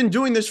they've been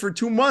doing this for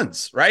 2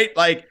 months, right?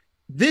 Like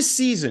this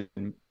season.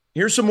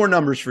 Here's some more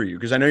numbers for you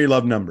because I know you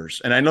love numbers,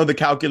 and I know the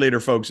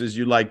calculator folks, as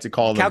you like to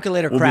call them,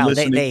 calculator crowd.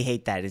 They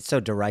hate that. It's so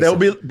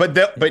derisive.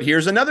 But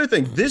here's another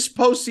thing. This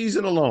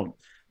postseason alone,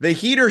 the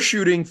Heat are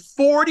shooting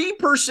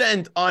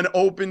 40% on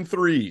open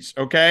threes.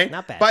 Okay,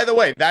 not bad. By the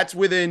way, that's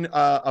within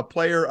a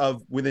player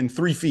of within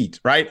 3 feet,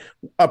 right?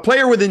 A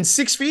player within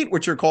 6 feet,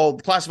 which are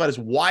classified as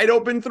wide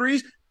open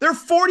threes, they're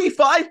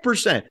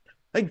 45%.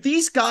 Like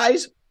these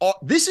guys.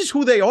 This is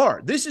who they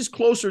are. This is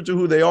closer to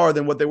who they are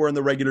than what they were in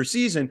the regular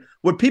season.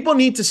 What people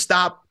need to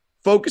stop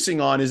focusing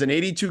on is an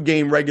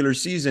 82-game regular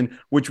season,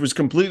 which was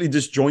completely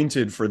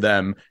disjointed for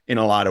them in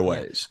a lot of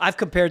ways. I've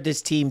compared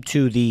this team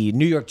to the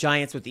New York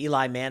Giants with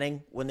Eli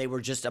Manning when they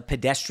were just a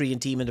pedestrian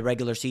team in the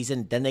regular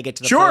season. Then they get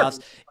to the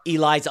playoffs.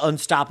 Eli's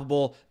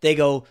unstoppable. They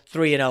go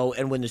 3-0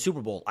 and win the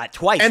Super Bowl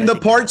twice. And the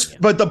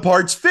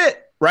parts fit.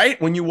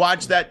 Right? When you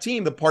watch that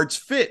team, the parts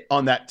fit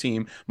on that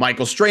team.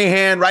 Michael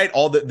Strahan, right?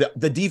 All the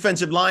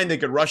defensive line, they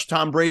could rush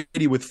Tom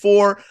Brady with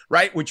 4,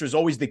 right? Which was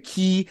always the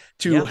key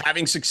to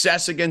having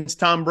success against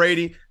Tom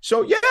Brady.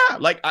 So, yeah,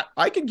 like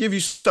I could give you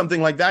something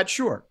like that,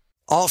 sure.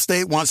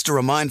 Allstate wants to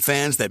remind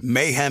fans that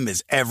mayhem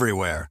is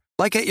everywhere,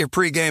 like at your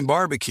pregame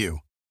barbecue.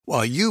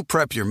 While you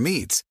prep your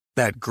meats,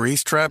 that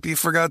grease trap you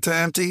forgot to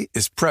empty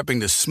is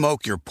prepping to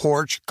smoke your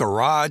porch,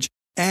 garage,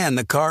 and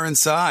the car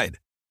inside.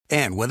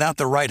 And without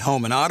the right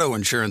home and auto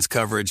insurance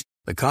coverage,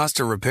 the cost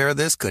to repair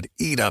this could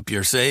eat up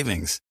your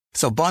savings.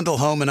 So bundle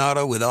home and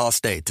auto with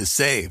Allstate to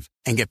save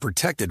and get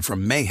protected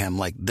from mayhem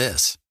like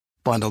this.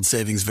 Bundled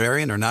savings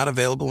vary and are not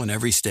available in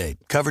every state.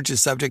 Coverage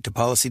is subject to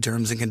policy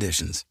terms and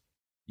conditions.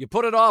 You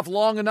put it off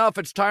long enough,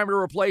 it's time to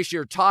replace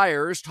your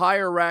tires.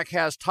 Tire Rack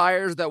has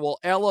tires that will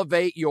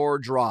elevate your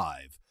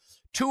drive.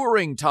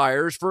 Touring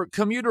tires for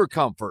commuter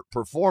comfort,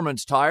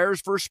 performance tires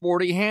for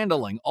sporty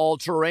handling,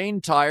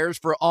 all-terrain tires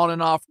for on-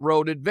 and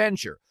off-road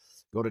adventure.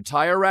 Go to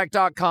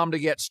TireRack.com to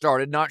get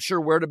started. Not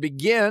sure where to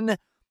begin?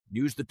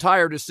 Use the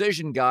Tire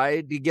Decision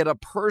Guide to get a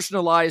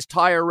personalized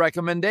tire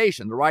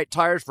recommendation, the right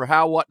tires for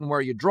how, what, and where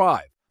you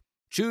drive.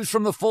 Choose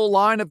from the full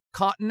line of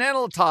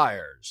Continental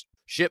tires.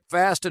 Ship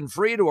fast and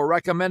free to a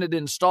recommended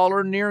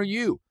installer near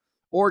you.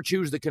 Or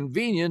choose the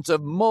convenience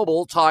of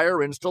mobile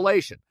tire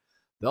installation.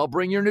 They'll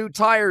bring your new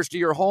tires to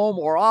your home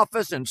or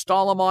office,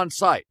 install them on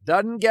site.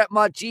 Doesn't get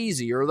much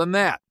easier than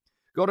that.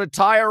 Go to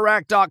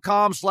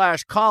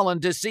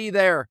TireRack.com/Colin to see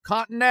their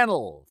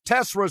Continental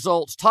test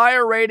results,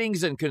 tire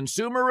ratings, and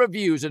consumer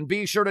reviews, and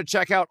be sure to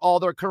check out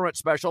all their current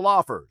special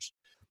offers.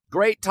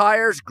 Great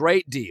tires,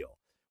 great deal.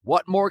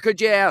 What more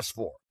could you ask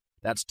for?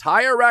 That's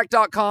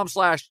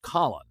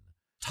TireRack.com/Colin.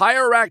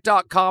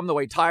 TireRack.com, the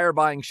way tire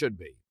buying should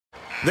be.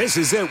 This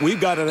is it.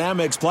 We've got an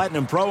Amex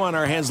Platinum Pro on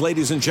our hands,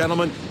 ladies and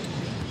gentlemen.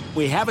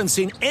 We haven't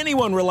seen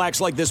anyone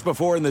relax like this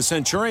before in the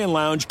Centurion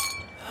Lounge.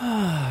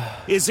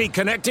 Is he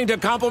connecting to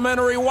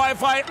complimentary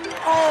Wi-Fi?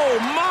 Oh,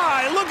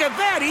 my! Look at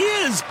that! He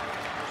is!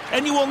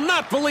 And you will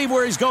not believe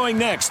where he's going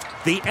next.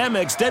 The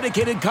Amex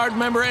dedicated card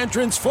member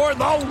entrance for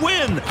the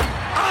win!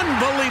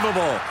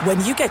 Unbelievable!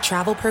 When you get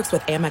travel perks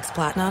with Amex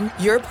Platinum,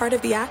 you're part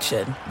of the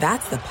action.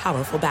 That's the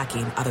powerful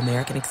backing of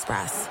American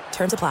Express.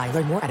 Terms apply.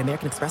 Learn more at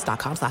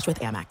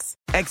americanexpress.com/withAmex.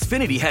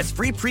 Xfinity has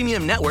free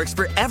premium networks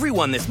for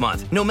everyone this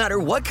month, no matter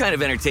what kind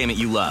of entertainment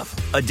you love.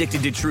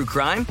 Addicted to true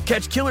crime?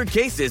 Catch killer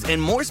cases and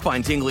more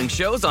spine-tingling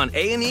shows on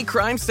A&E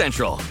Crime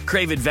Central.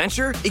 Crave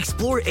adventure?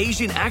 Explore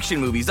Asian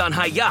action movies on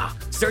Hi-YAH.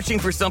 Searching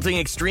for something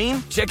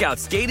extreme? Check out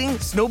skating,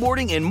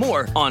 snowboarding, and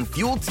more on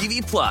Fuel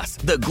TV Plus,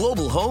 the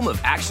global home of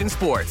action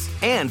sports.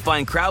 And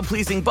find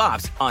crowd-pleasing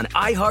bops on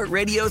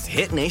iHeartRadio's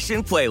Hit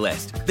Nation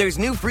playlist. There's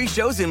new free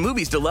shows and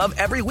movies to love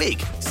every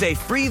week. Say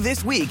free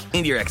this week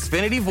in your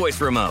Xfinity voice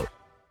remote.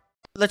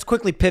 Let's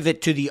quickly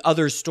pivot to the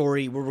other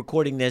story. We're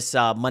recording this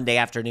Monday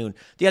afternoon.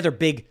 The other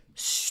big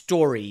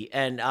story,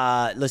 and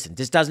listen,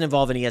 this doesn't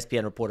involve an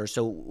ESPN reporter,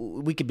 so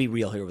we could be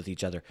real here with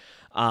each other.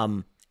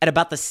 At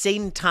about the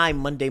same time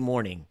Monday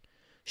morning,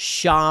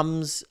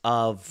 Shams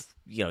of,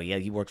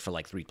 he worked for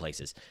like 3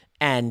 places,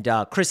 and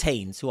Chris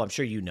Haynes, who I'm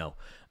sure you know.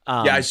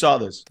 Yeah, I saw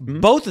this.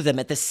 Both of them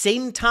at the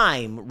same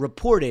time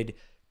reported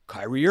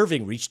Kyrie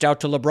Irving reached out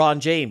to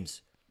LeBron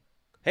James.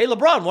 Hey,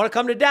 LeBron, want to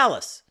come to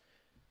Dallas?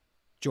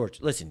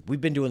 George, listen,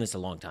 we've been doing this a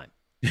long time.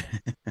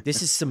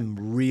 This is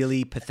some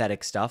really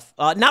pathetic stuff.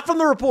 Not from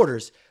the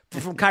reporters,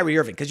 but from Kyrie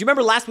Irving. Because you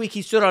remember last week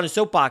he stood on his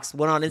soapbox,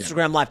 went on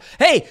Instagram Live.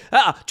 Hey,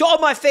 to all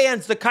my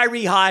fans, the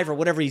Kyrie Hive, or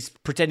whatever he's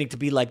pretending to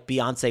be like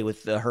Beyonce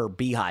with her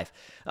beehive.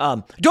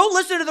 Don't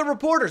listen to the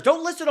reporters.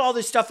 Don't listen to all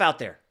this stuff out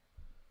there.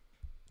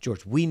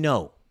 George, we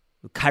know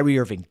Kyrie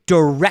Irving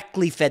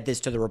directly fed this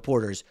to the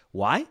reporters.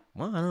 Why?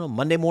 Well, I don't know.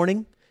 Monday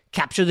morning,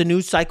 capture the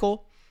news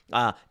cycle.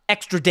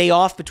 Extra day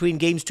off between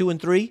games 2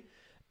 and 3.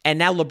 And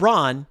now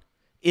LeBron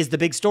is the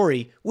big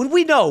story. When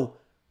we know,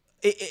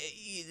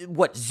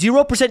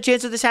 0%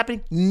 chance of this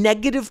happening?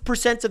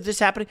 -% of this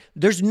happening?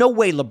 There's no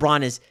way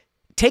LeBron is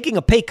taking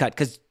a pay cut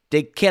because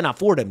they can't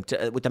afford him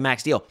with the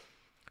max deal.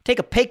 take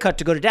a pay cut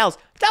to go to Dallas.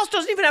 Dallas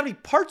doesn't even have any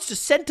parts to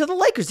send to the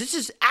Lakers. This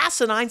is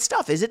asinine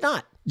stuff, is it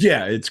not?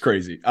 Yeah, it's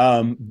crazy.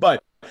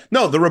 But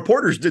no, the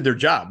reporters did their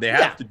job. They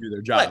have to do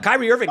their job. But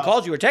Kyrie Irving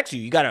calls you or texts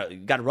you. You gotta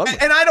run with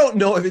it. And I don't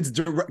know if it's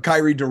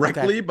Kyrie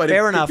directly, but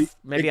fair enough.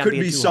 Maybe it could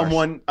be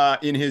someone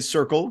in his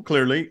circle,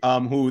 clearly,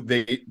 who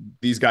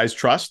these guys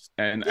trust,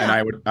 and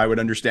I would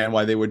understand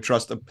why they would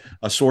trust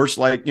a source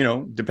like,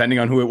 depending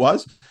on who it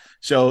was.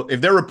 So if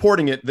they're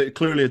reporting it,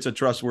 clearly it's a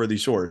trustworthy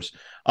source.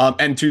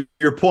 And to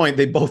your point,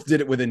 they both did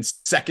it within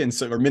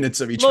seconds or minutes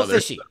of each other.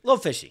 A little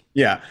fishy.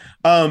 Yeah.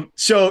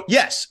 So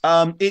yes,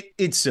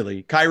 it's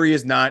silly. Kyrie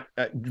is not.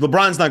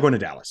 LeBron's not going to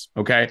Dallas.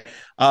 Okay.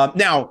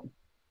 Now,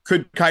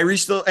 could Kyrie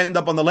still end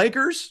up on the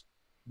Lakers?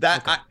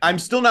 I'm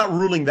still not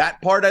ruling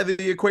that part of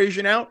the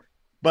equation out.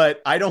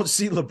 But I don't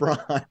see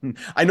LeBron.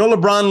 I know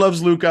LeBron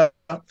loves Luka.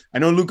 I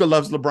know Luka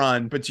loves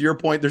LeBron. But to your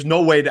point, there's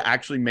no way to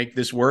actually make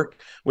this work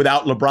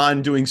without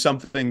LeBron doing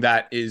something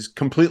that is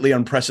completely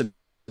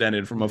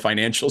unprecedented from a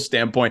financial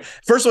standpoint.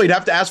 First of all, you'd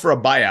have to ask for a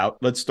buyout.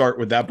 Let's start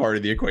with that part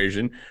of the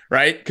equation,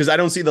 right? Because I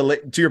don't see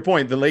to your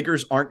point, the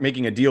Lakers aren't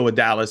making a deal with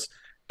Dallas,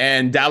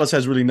 and Dallas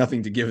has really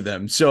nothing to give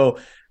them. So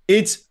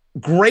it's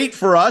great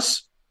for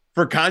us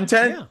for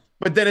content. Yeah.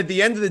 But then at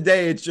the end of the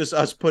day, it's just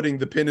us putting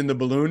the pin in the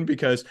balloon,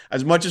 because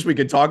as much as we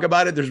could talk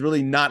about it, there's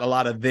really not a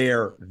lot of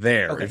there,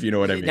 if you know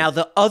what I mean. Now,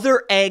 the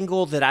other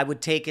angle that I would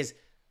take is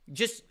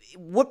just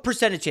what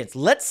percentage chance?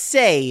 Let's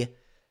say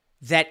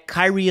that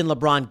Kyrie and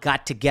LeBron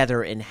got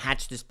together and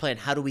hatched this plan.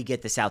 How do we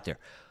get this out there?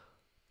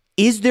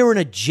 Is there an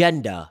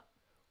agenda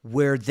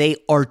where they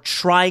are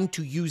trying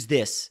to use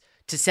this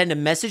to send a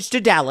message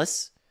to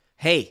Dallas?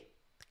 Hey,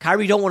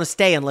 Kyrie don't want to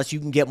stay unless you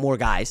can get more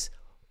guys.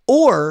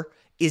 Or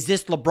is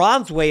this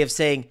LeBron's way of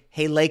saying,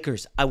 hey,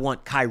 Lakers, I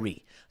want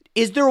Kyrie?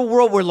 Is there a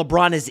world where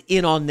LeBron is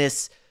in on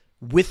this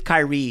with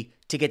Kyrie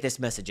to get this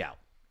message out?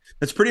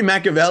 That's pretty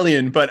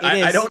Machiavellian, but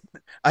I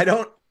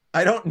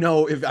don't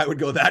know if I would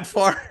go that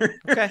far.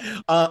 Okay.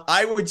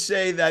 I would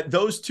say that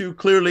those two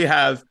clearly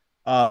have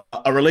a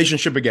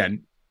relationship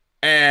again.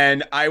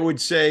 And I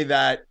would say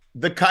that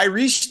the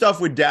Kyrie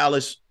stuff with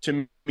Dallas,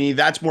 to me,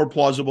 that's more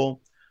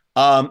plausible.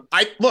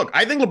 I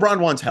think LeBron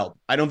wants help.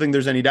 I don't think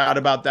there's any doubt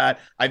about that.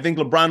 I think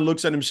LeBron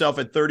looks at himself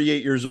at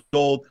 38 years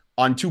old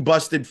on two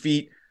busted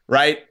feet,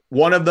 right?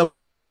 One of them,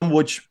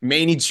 which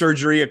may need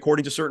surgery,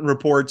 according to certain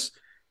reports.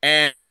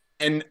 And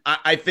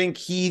I think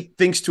he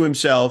thinks to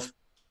himself,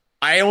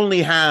 I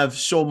only have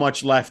so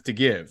much left to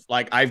give.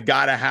 Like, I've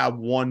got to have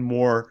one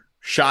more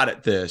shot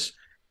at this.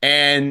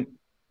 And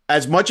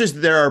as much as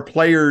there are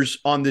players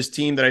on this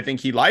team that I think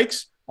he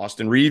likes,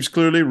 Austin Reeves,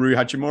 clearly, Rui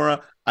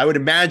Hachimura, I would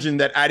imagine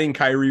that adding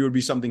Kyrie would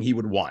be something he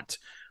would want.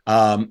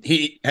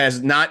 He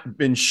has not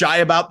been shy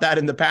about that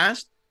in the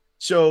past.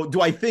 So do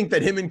I think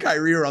that him and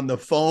Kyrie are on the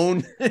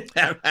phone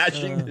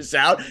hashing this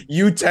out?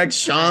 You text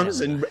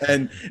Shams and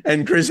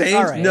Chris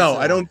Haynes? Right, no,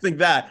 I don't think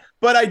that.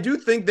 But I do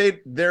think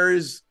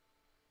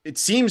it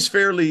seems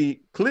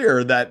fairly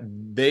clear that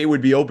they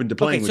would be open to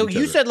playing with each other. So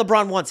you said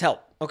LeBron wants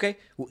help, okay?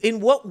 In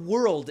what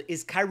world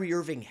is Kyrie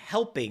Irving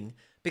helping?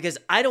 Because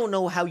I don't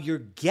know how you're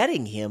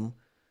getting him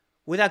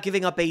without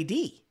giving up AD.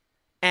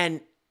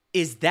 And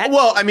is that...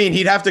 Well, I mean,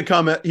 they'd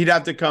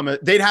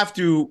have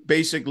to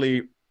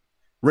basically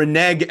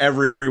renege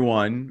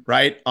everyone,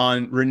 right?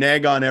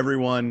 Renege on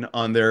everyone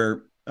on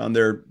their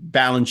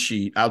balance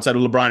sheet outside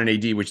of LeBron and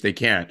AD, which they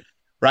can't,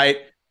 right?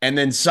 And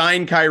then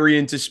sign Kyrie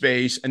into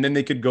space, and then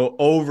they could go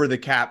over the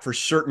cap for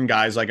certain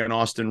guys like an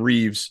Austin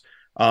Reeves,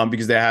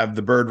 because they have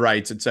the bird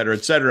rights, et cetera,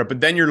 et cetera.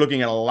 But then you're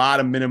looking at a lot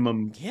of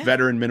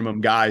veteran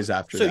minimum guys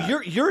after that.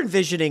 So you're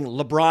envisioning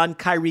LeBron,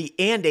 Kyrie,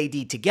 and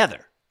AD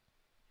together.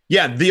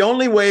 Yeah, the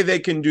only way they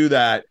can do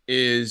that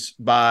is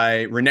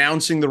by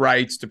renouncing the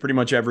rights to pretty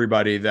much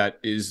everybody that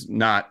is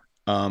not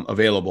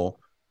available,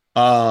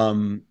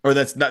 or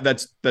that's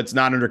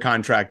not under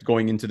contract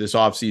going into this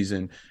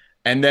offseason,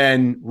 and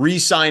then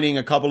re-signing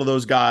a couple of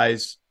those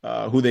guys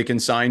who they can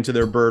sign to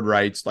their bird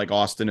rights, like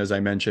Austin, as I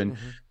mentioned.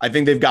 Mm-hmm. I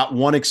think they've got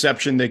one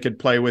exception they could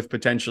play with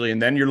potentially,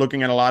 and then you're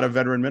looking at a lot of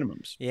veteran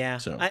minimums. Yeah,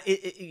 so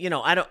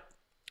I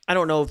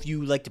don't know if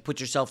you like to put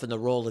yourself in the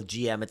role of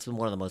GM. It's been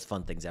one of the most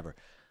fun things ever.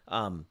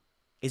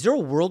 Is there a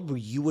world where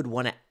you would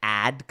want to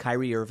add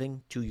Kyrie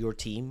Irving to your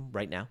team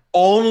right now?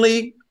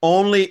 Only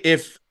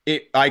if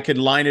I could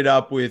line it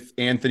up with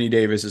Anthony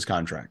Davis's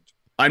contract.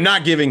 I'm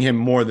not giving him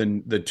more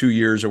than the 2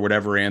 years or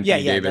whatever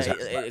Anthony Davis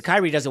has.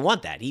 Kyrie doesn't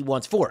want that. He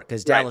wants 4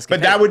 because Dallas can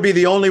But that would be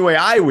the only way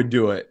I would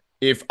do it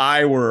if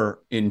I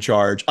were in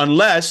charge,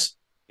 unless,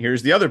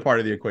 here's the other part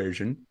of the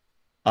equation,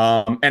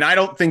 and I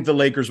don't think the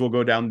Lakers will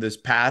go down this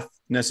path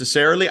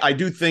necessarily. I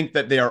do think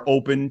that they are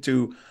open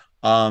to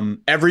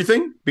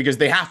everything, because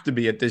they have to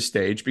be at this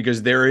stage,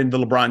 because they're in the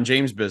LeBron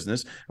James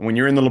business. And when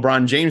you're in the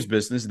LeBron James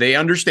business, they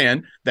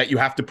understand that you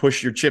have to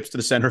push your chips to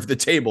the center of the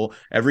table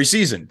every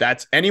season.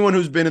 That's anyone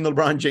who's been in the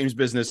LeBron James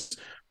business,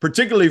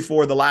 particularly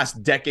for the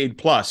last decade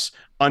plus,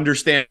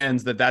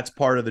 understands that that's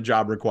part of the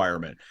job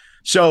requirement.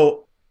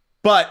 So,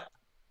 but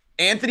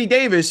Anthony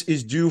Davis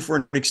is due for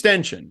an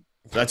extension.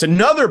 That's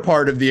another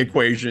part of the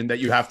equation that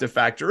you have to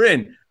factor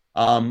in.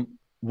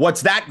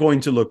 what's that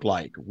going to look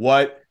like?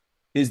 What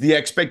is the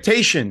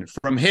expectation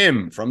from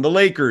him, from the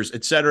Lakers,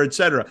 et cetera, et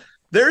cetera?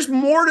 There's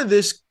more to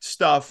this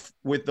stuff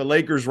with the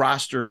Lakers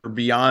roster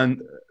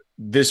beyond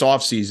this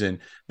offseason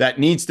that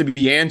needs to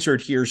be answered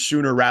here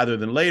sooner rather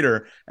than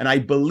later. And I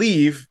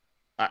believe,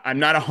 I'm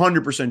not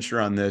 100% sure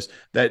on this,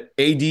 that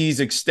AD's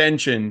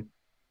extension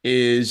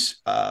is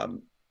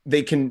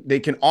they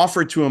can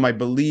offer to him, I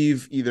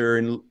believe, either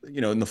in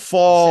the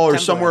fall September, or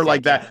somewhere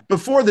like that.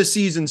 Before the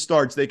season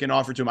starts, they can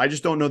offer to him. I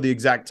just don't know the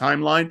exact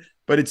timeline,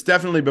 but it's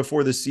definitely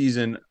before the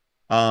season.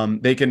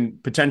 They can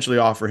potentially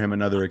offer him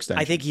another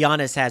extension. I think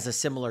Giannis has a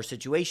similar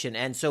situation.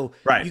 And so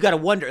right. You got to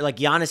wonder, like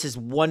Giannis is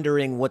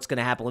wondering what's going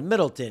to happen with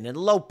Middleton and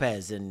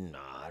Lopez and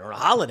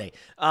Holiday.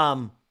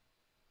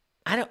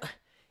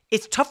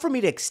 It's tough for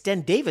me to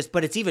extend Davis,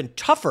 but it's even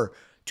tougher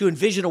to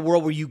envision a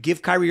world where you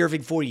give Kyrie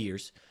Irving 4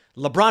 years.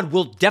 LeBron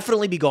will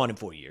definitely be gone in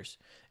 4 years.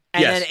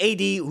 And then AD,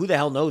 who the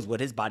hell knows what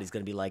his body's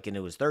going to be like in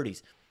his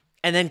 30s.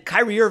 And then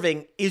Kyrie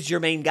Irving is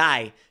your main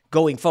guy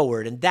going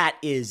forward. And that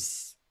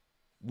is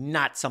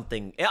not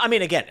something. I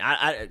mean, again,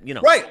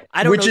 right.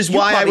 I don't Which know. is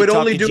why I would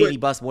only do Jeannie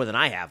Buss more than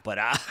I have, but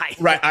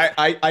right.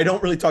 I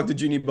don't really talk to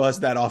Jeannie Buss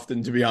that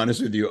often, to be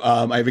honest with you.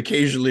 I've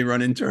occasionally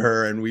run into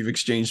her and we've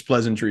exchanged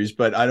pleasantries,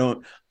 but I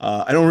don't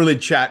really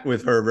chat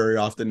with her very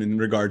often in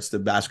regards to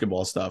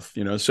basketball stuff.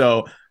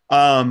 So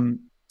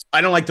I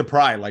don't like to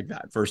pry like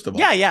that. First of all,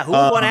 yeah. Who would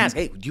want to ask?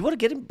 Hey, do you want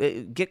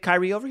to get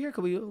Kyrie over here?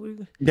 Could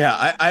we?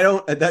 Yeah, I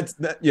don't.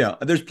 Yeah,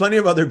 there's plenty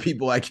of other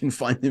people I can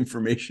find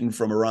information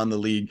from around the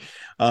league,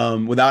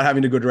 without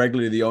having to go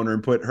directly to the owner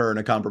and put her in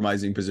a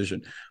compromising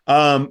position.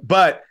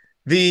 But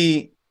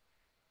and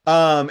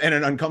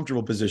an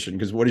uncomfortable position,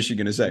 because what is she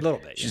going to say? A little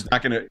bit. She's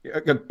not going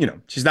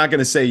to. She's not going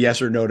to say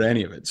yes or no to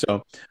any of it.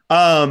 So,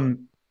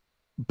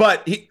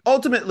 but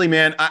ultimately,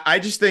 man, I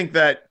just think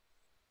that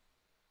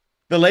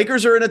the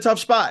Lakers are in a tough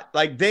spot.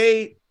 Like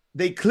they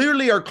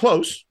clearly are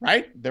close,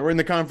 right? They were in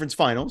the conference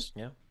finals.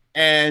 Yeah.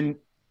 And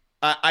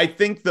I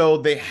think, though,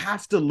 they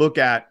have to look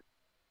at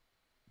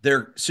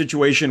their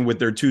situation with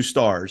their two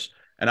stars.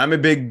 And I'm a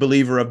big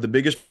believer of the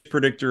biggest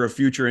predictor of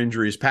future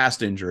injury is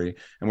past injury.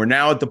 And we're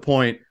now at the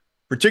point,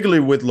 particularly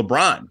with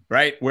LeBron,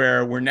 right,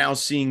 where we're now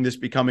seeing this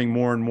becoming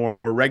more and more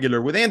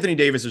regular. With Anthony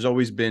Davis, there's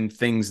always been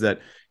things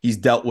that he's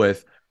dealt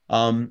with.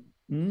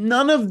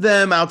 None of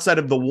them, outside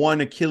of the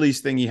one Achilles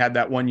thing he had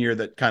that one year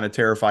that kind of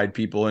terrified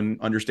people, and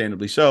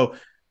understandably so,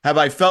 have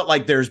I felt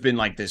like there's been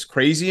like this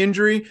crazy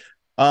injury.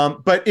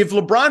 But if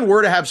LeBron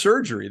were to have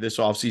surgery this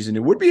offseason,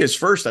 it would be his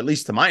first, at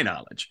least to my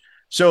knowledge.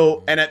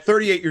 So, and at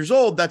 38 years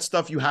old, that's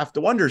stuff you have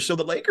to wonder. So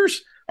the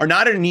Lakers are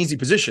not in an easy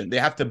position. They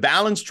have to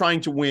balance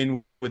trying to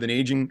win with an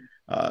aging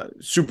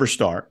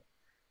superstar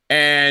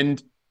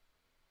and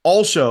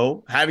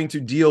also having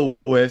to deal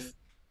with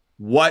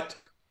what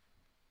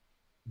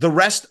the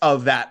rest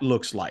of that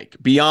looks like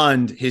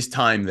beyond his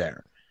time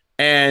there.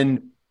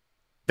 And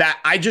that,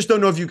 I just don't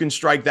know if you can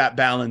strike that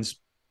balance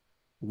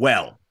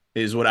well,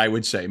 is what I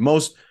would say.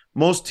 Most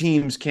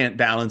teams can't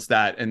balance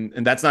that.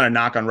 And that's not a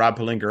knock on Rob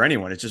Pelinka or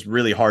anyone. It's just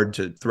really hard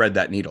to thread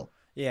that needle.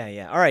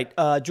 Yeah. All right.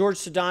 George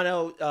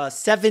Sedano,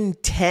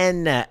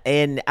 7:10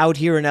 and out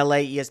here in LA,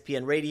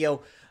 ESPN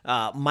Radio,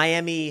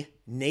 Miami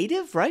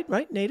native, right?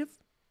 Native.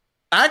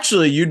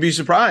 Actually, you'd be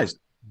surprised.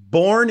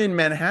 Born in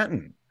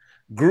Manhattan.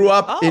 Grew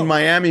up in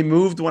Miami,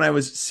 moved when I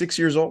was 6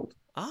 years old.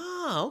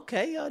 Ah,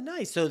 okay.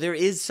 Nice. So there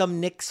is some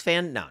Knicks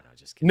fan. No,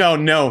 just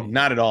kidding. No,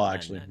 not at all,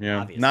 actually.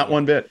 Not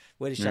one bit.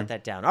 Way to shut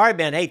that down. All right,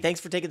 man. Hey, thanks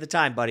for taking the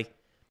time, buddy.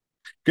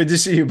 Good to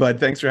see you, bud.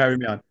 Thanks for having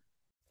me on.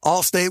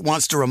 Allstate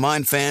wants to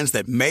remind fans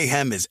that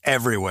mayhem is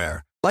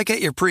everywhere, like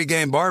at your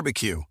pregame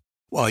barbecue.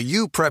 While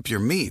you prep your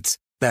meats,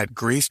 that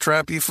grease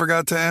trap you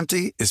forgot to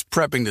empty is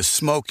prepping to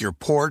smoke your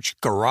porch,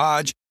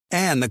 garage,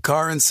 and the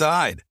car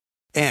inside.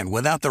 And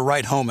without the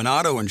right home and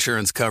auto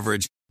insurance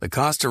coverage, the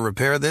cost to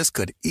repair this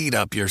could eat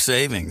up your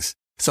savings.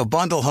 So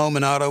bundle home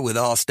and auto with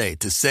Allstate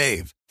to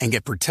save and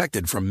get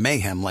protected from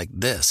mayhem like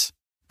this.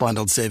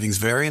 Bundled savings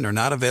vary and are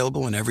not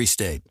available in every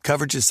state.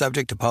 Coverage is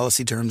subject to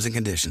policy terms and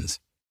conditions.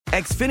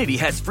 Xfinity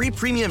has free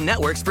premium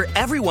networks for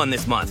everyone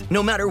this month,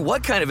 no matter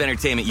what kind of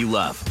entertainment you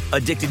love.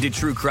 Addicted to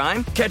true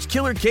crime? Catch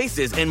killer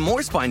cases and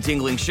more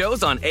spine-tingling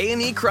shows on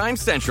A&E Crime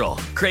Central.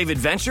 Crave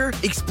adventure?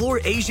 Explore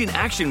Asian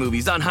action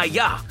movies on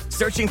Hi-YAH.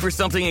 Searching for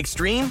something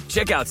extreme?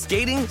 Check out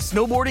skating,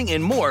 snowboarding,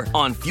 and more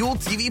on Fuel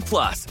TV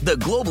Plus, the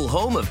global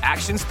home of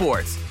action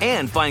sports.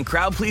 And find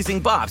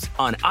crowd-pleasing bops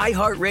on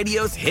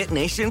iHeartRadio's Hit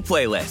Nation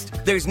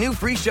playlist. There's new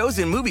free shows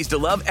and movies to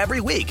love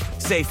every week.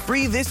 Say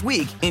free this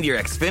week in your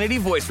Xfinity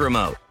voice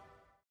remote.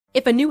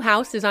 If a new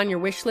house is on your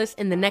wish list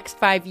in the next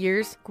 5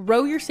 years,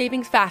 grow your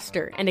savings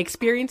faster and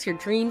experience your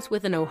dreams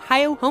with an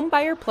Ohio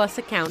Homebuyer Plus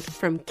account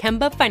from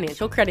Kemba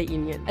Financial Credit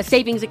Union. A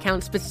savings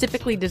account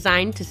specifically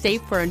designed to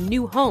save for a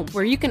new home,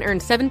 where you can earn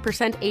 7%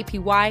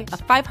 APY,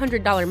 a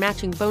 $500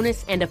 matching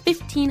bonus, and a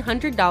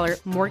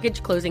 $1,500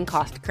 mortgage closing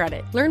cost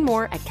credit. Learn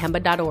more at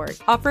Kemba.org.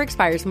 Offer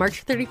expires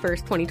March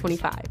 31st,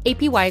 2025.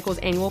 APY equals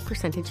annual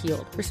percentage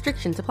yield.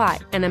 Restrictions apply.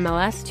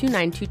 NMLS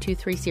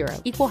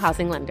 292230. Equal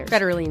housing lender.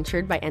 Federally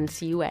insured by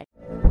NCUA.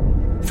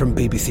 From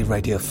BBC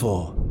Radio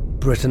 4,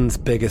 Britain's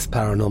biggest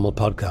paranormal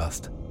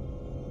podcast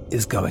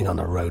is going on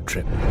a road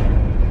trip.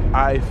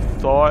 I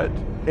thought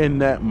in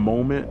that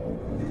moment,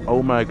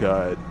 oh my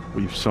God,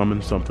 we've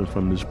summoned something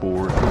from this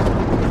board.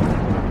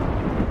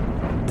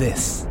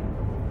 This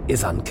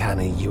is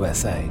Uncanny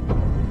USA.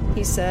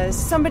 He says,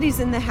 somebody's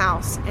in the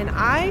house, and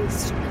I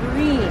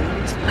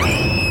screamed.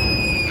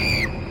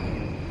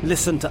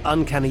 Listen to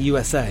Uncanny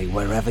USA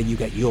wherever you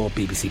get your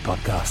BBC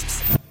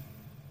podcasts,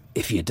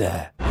 if you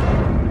dare.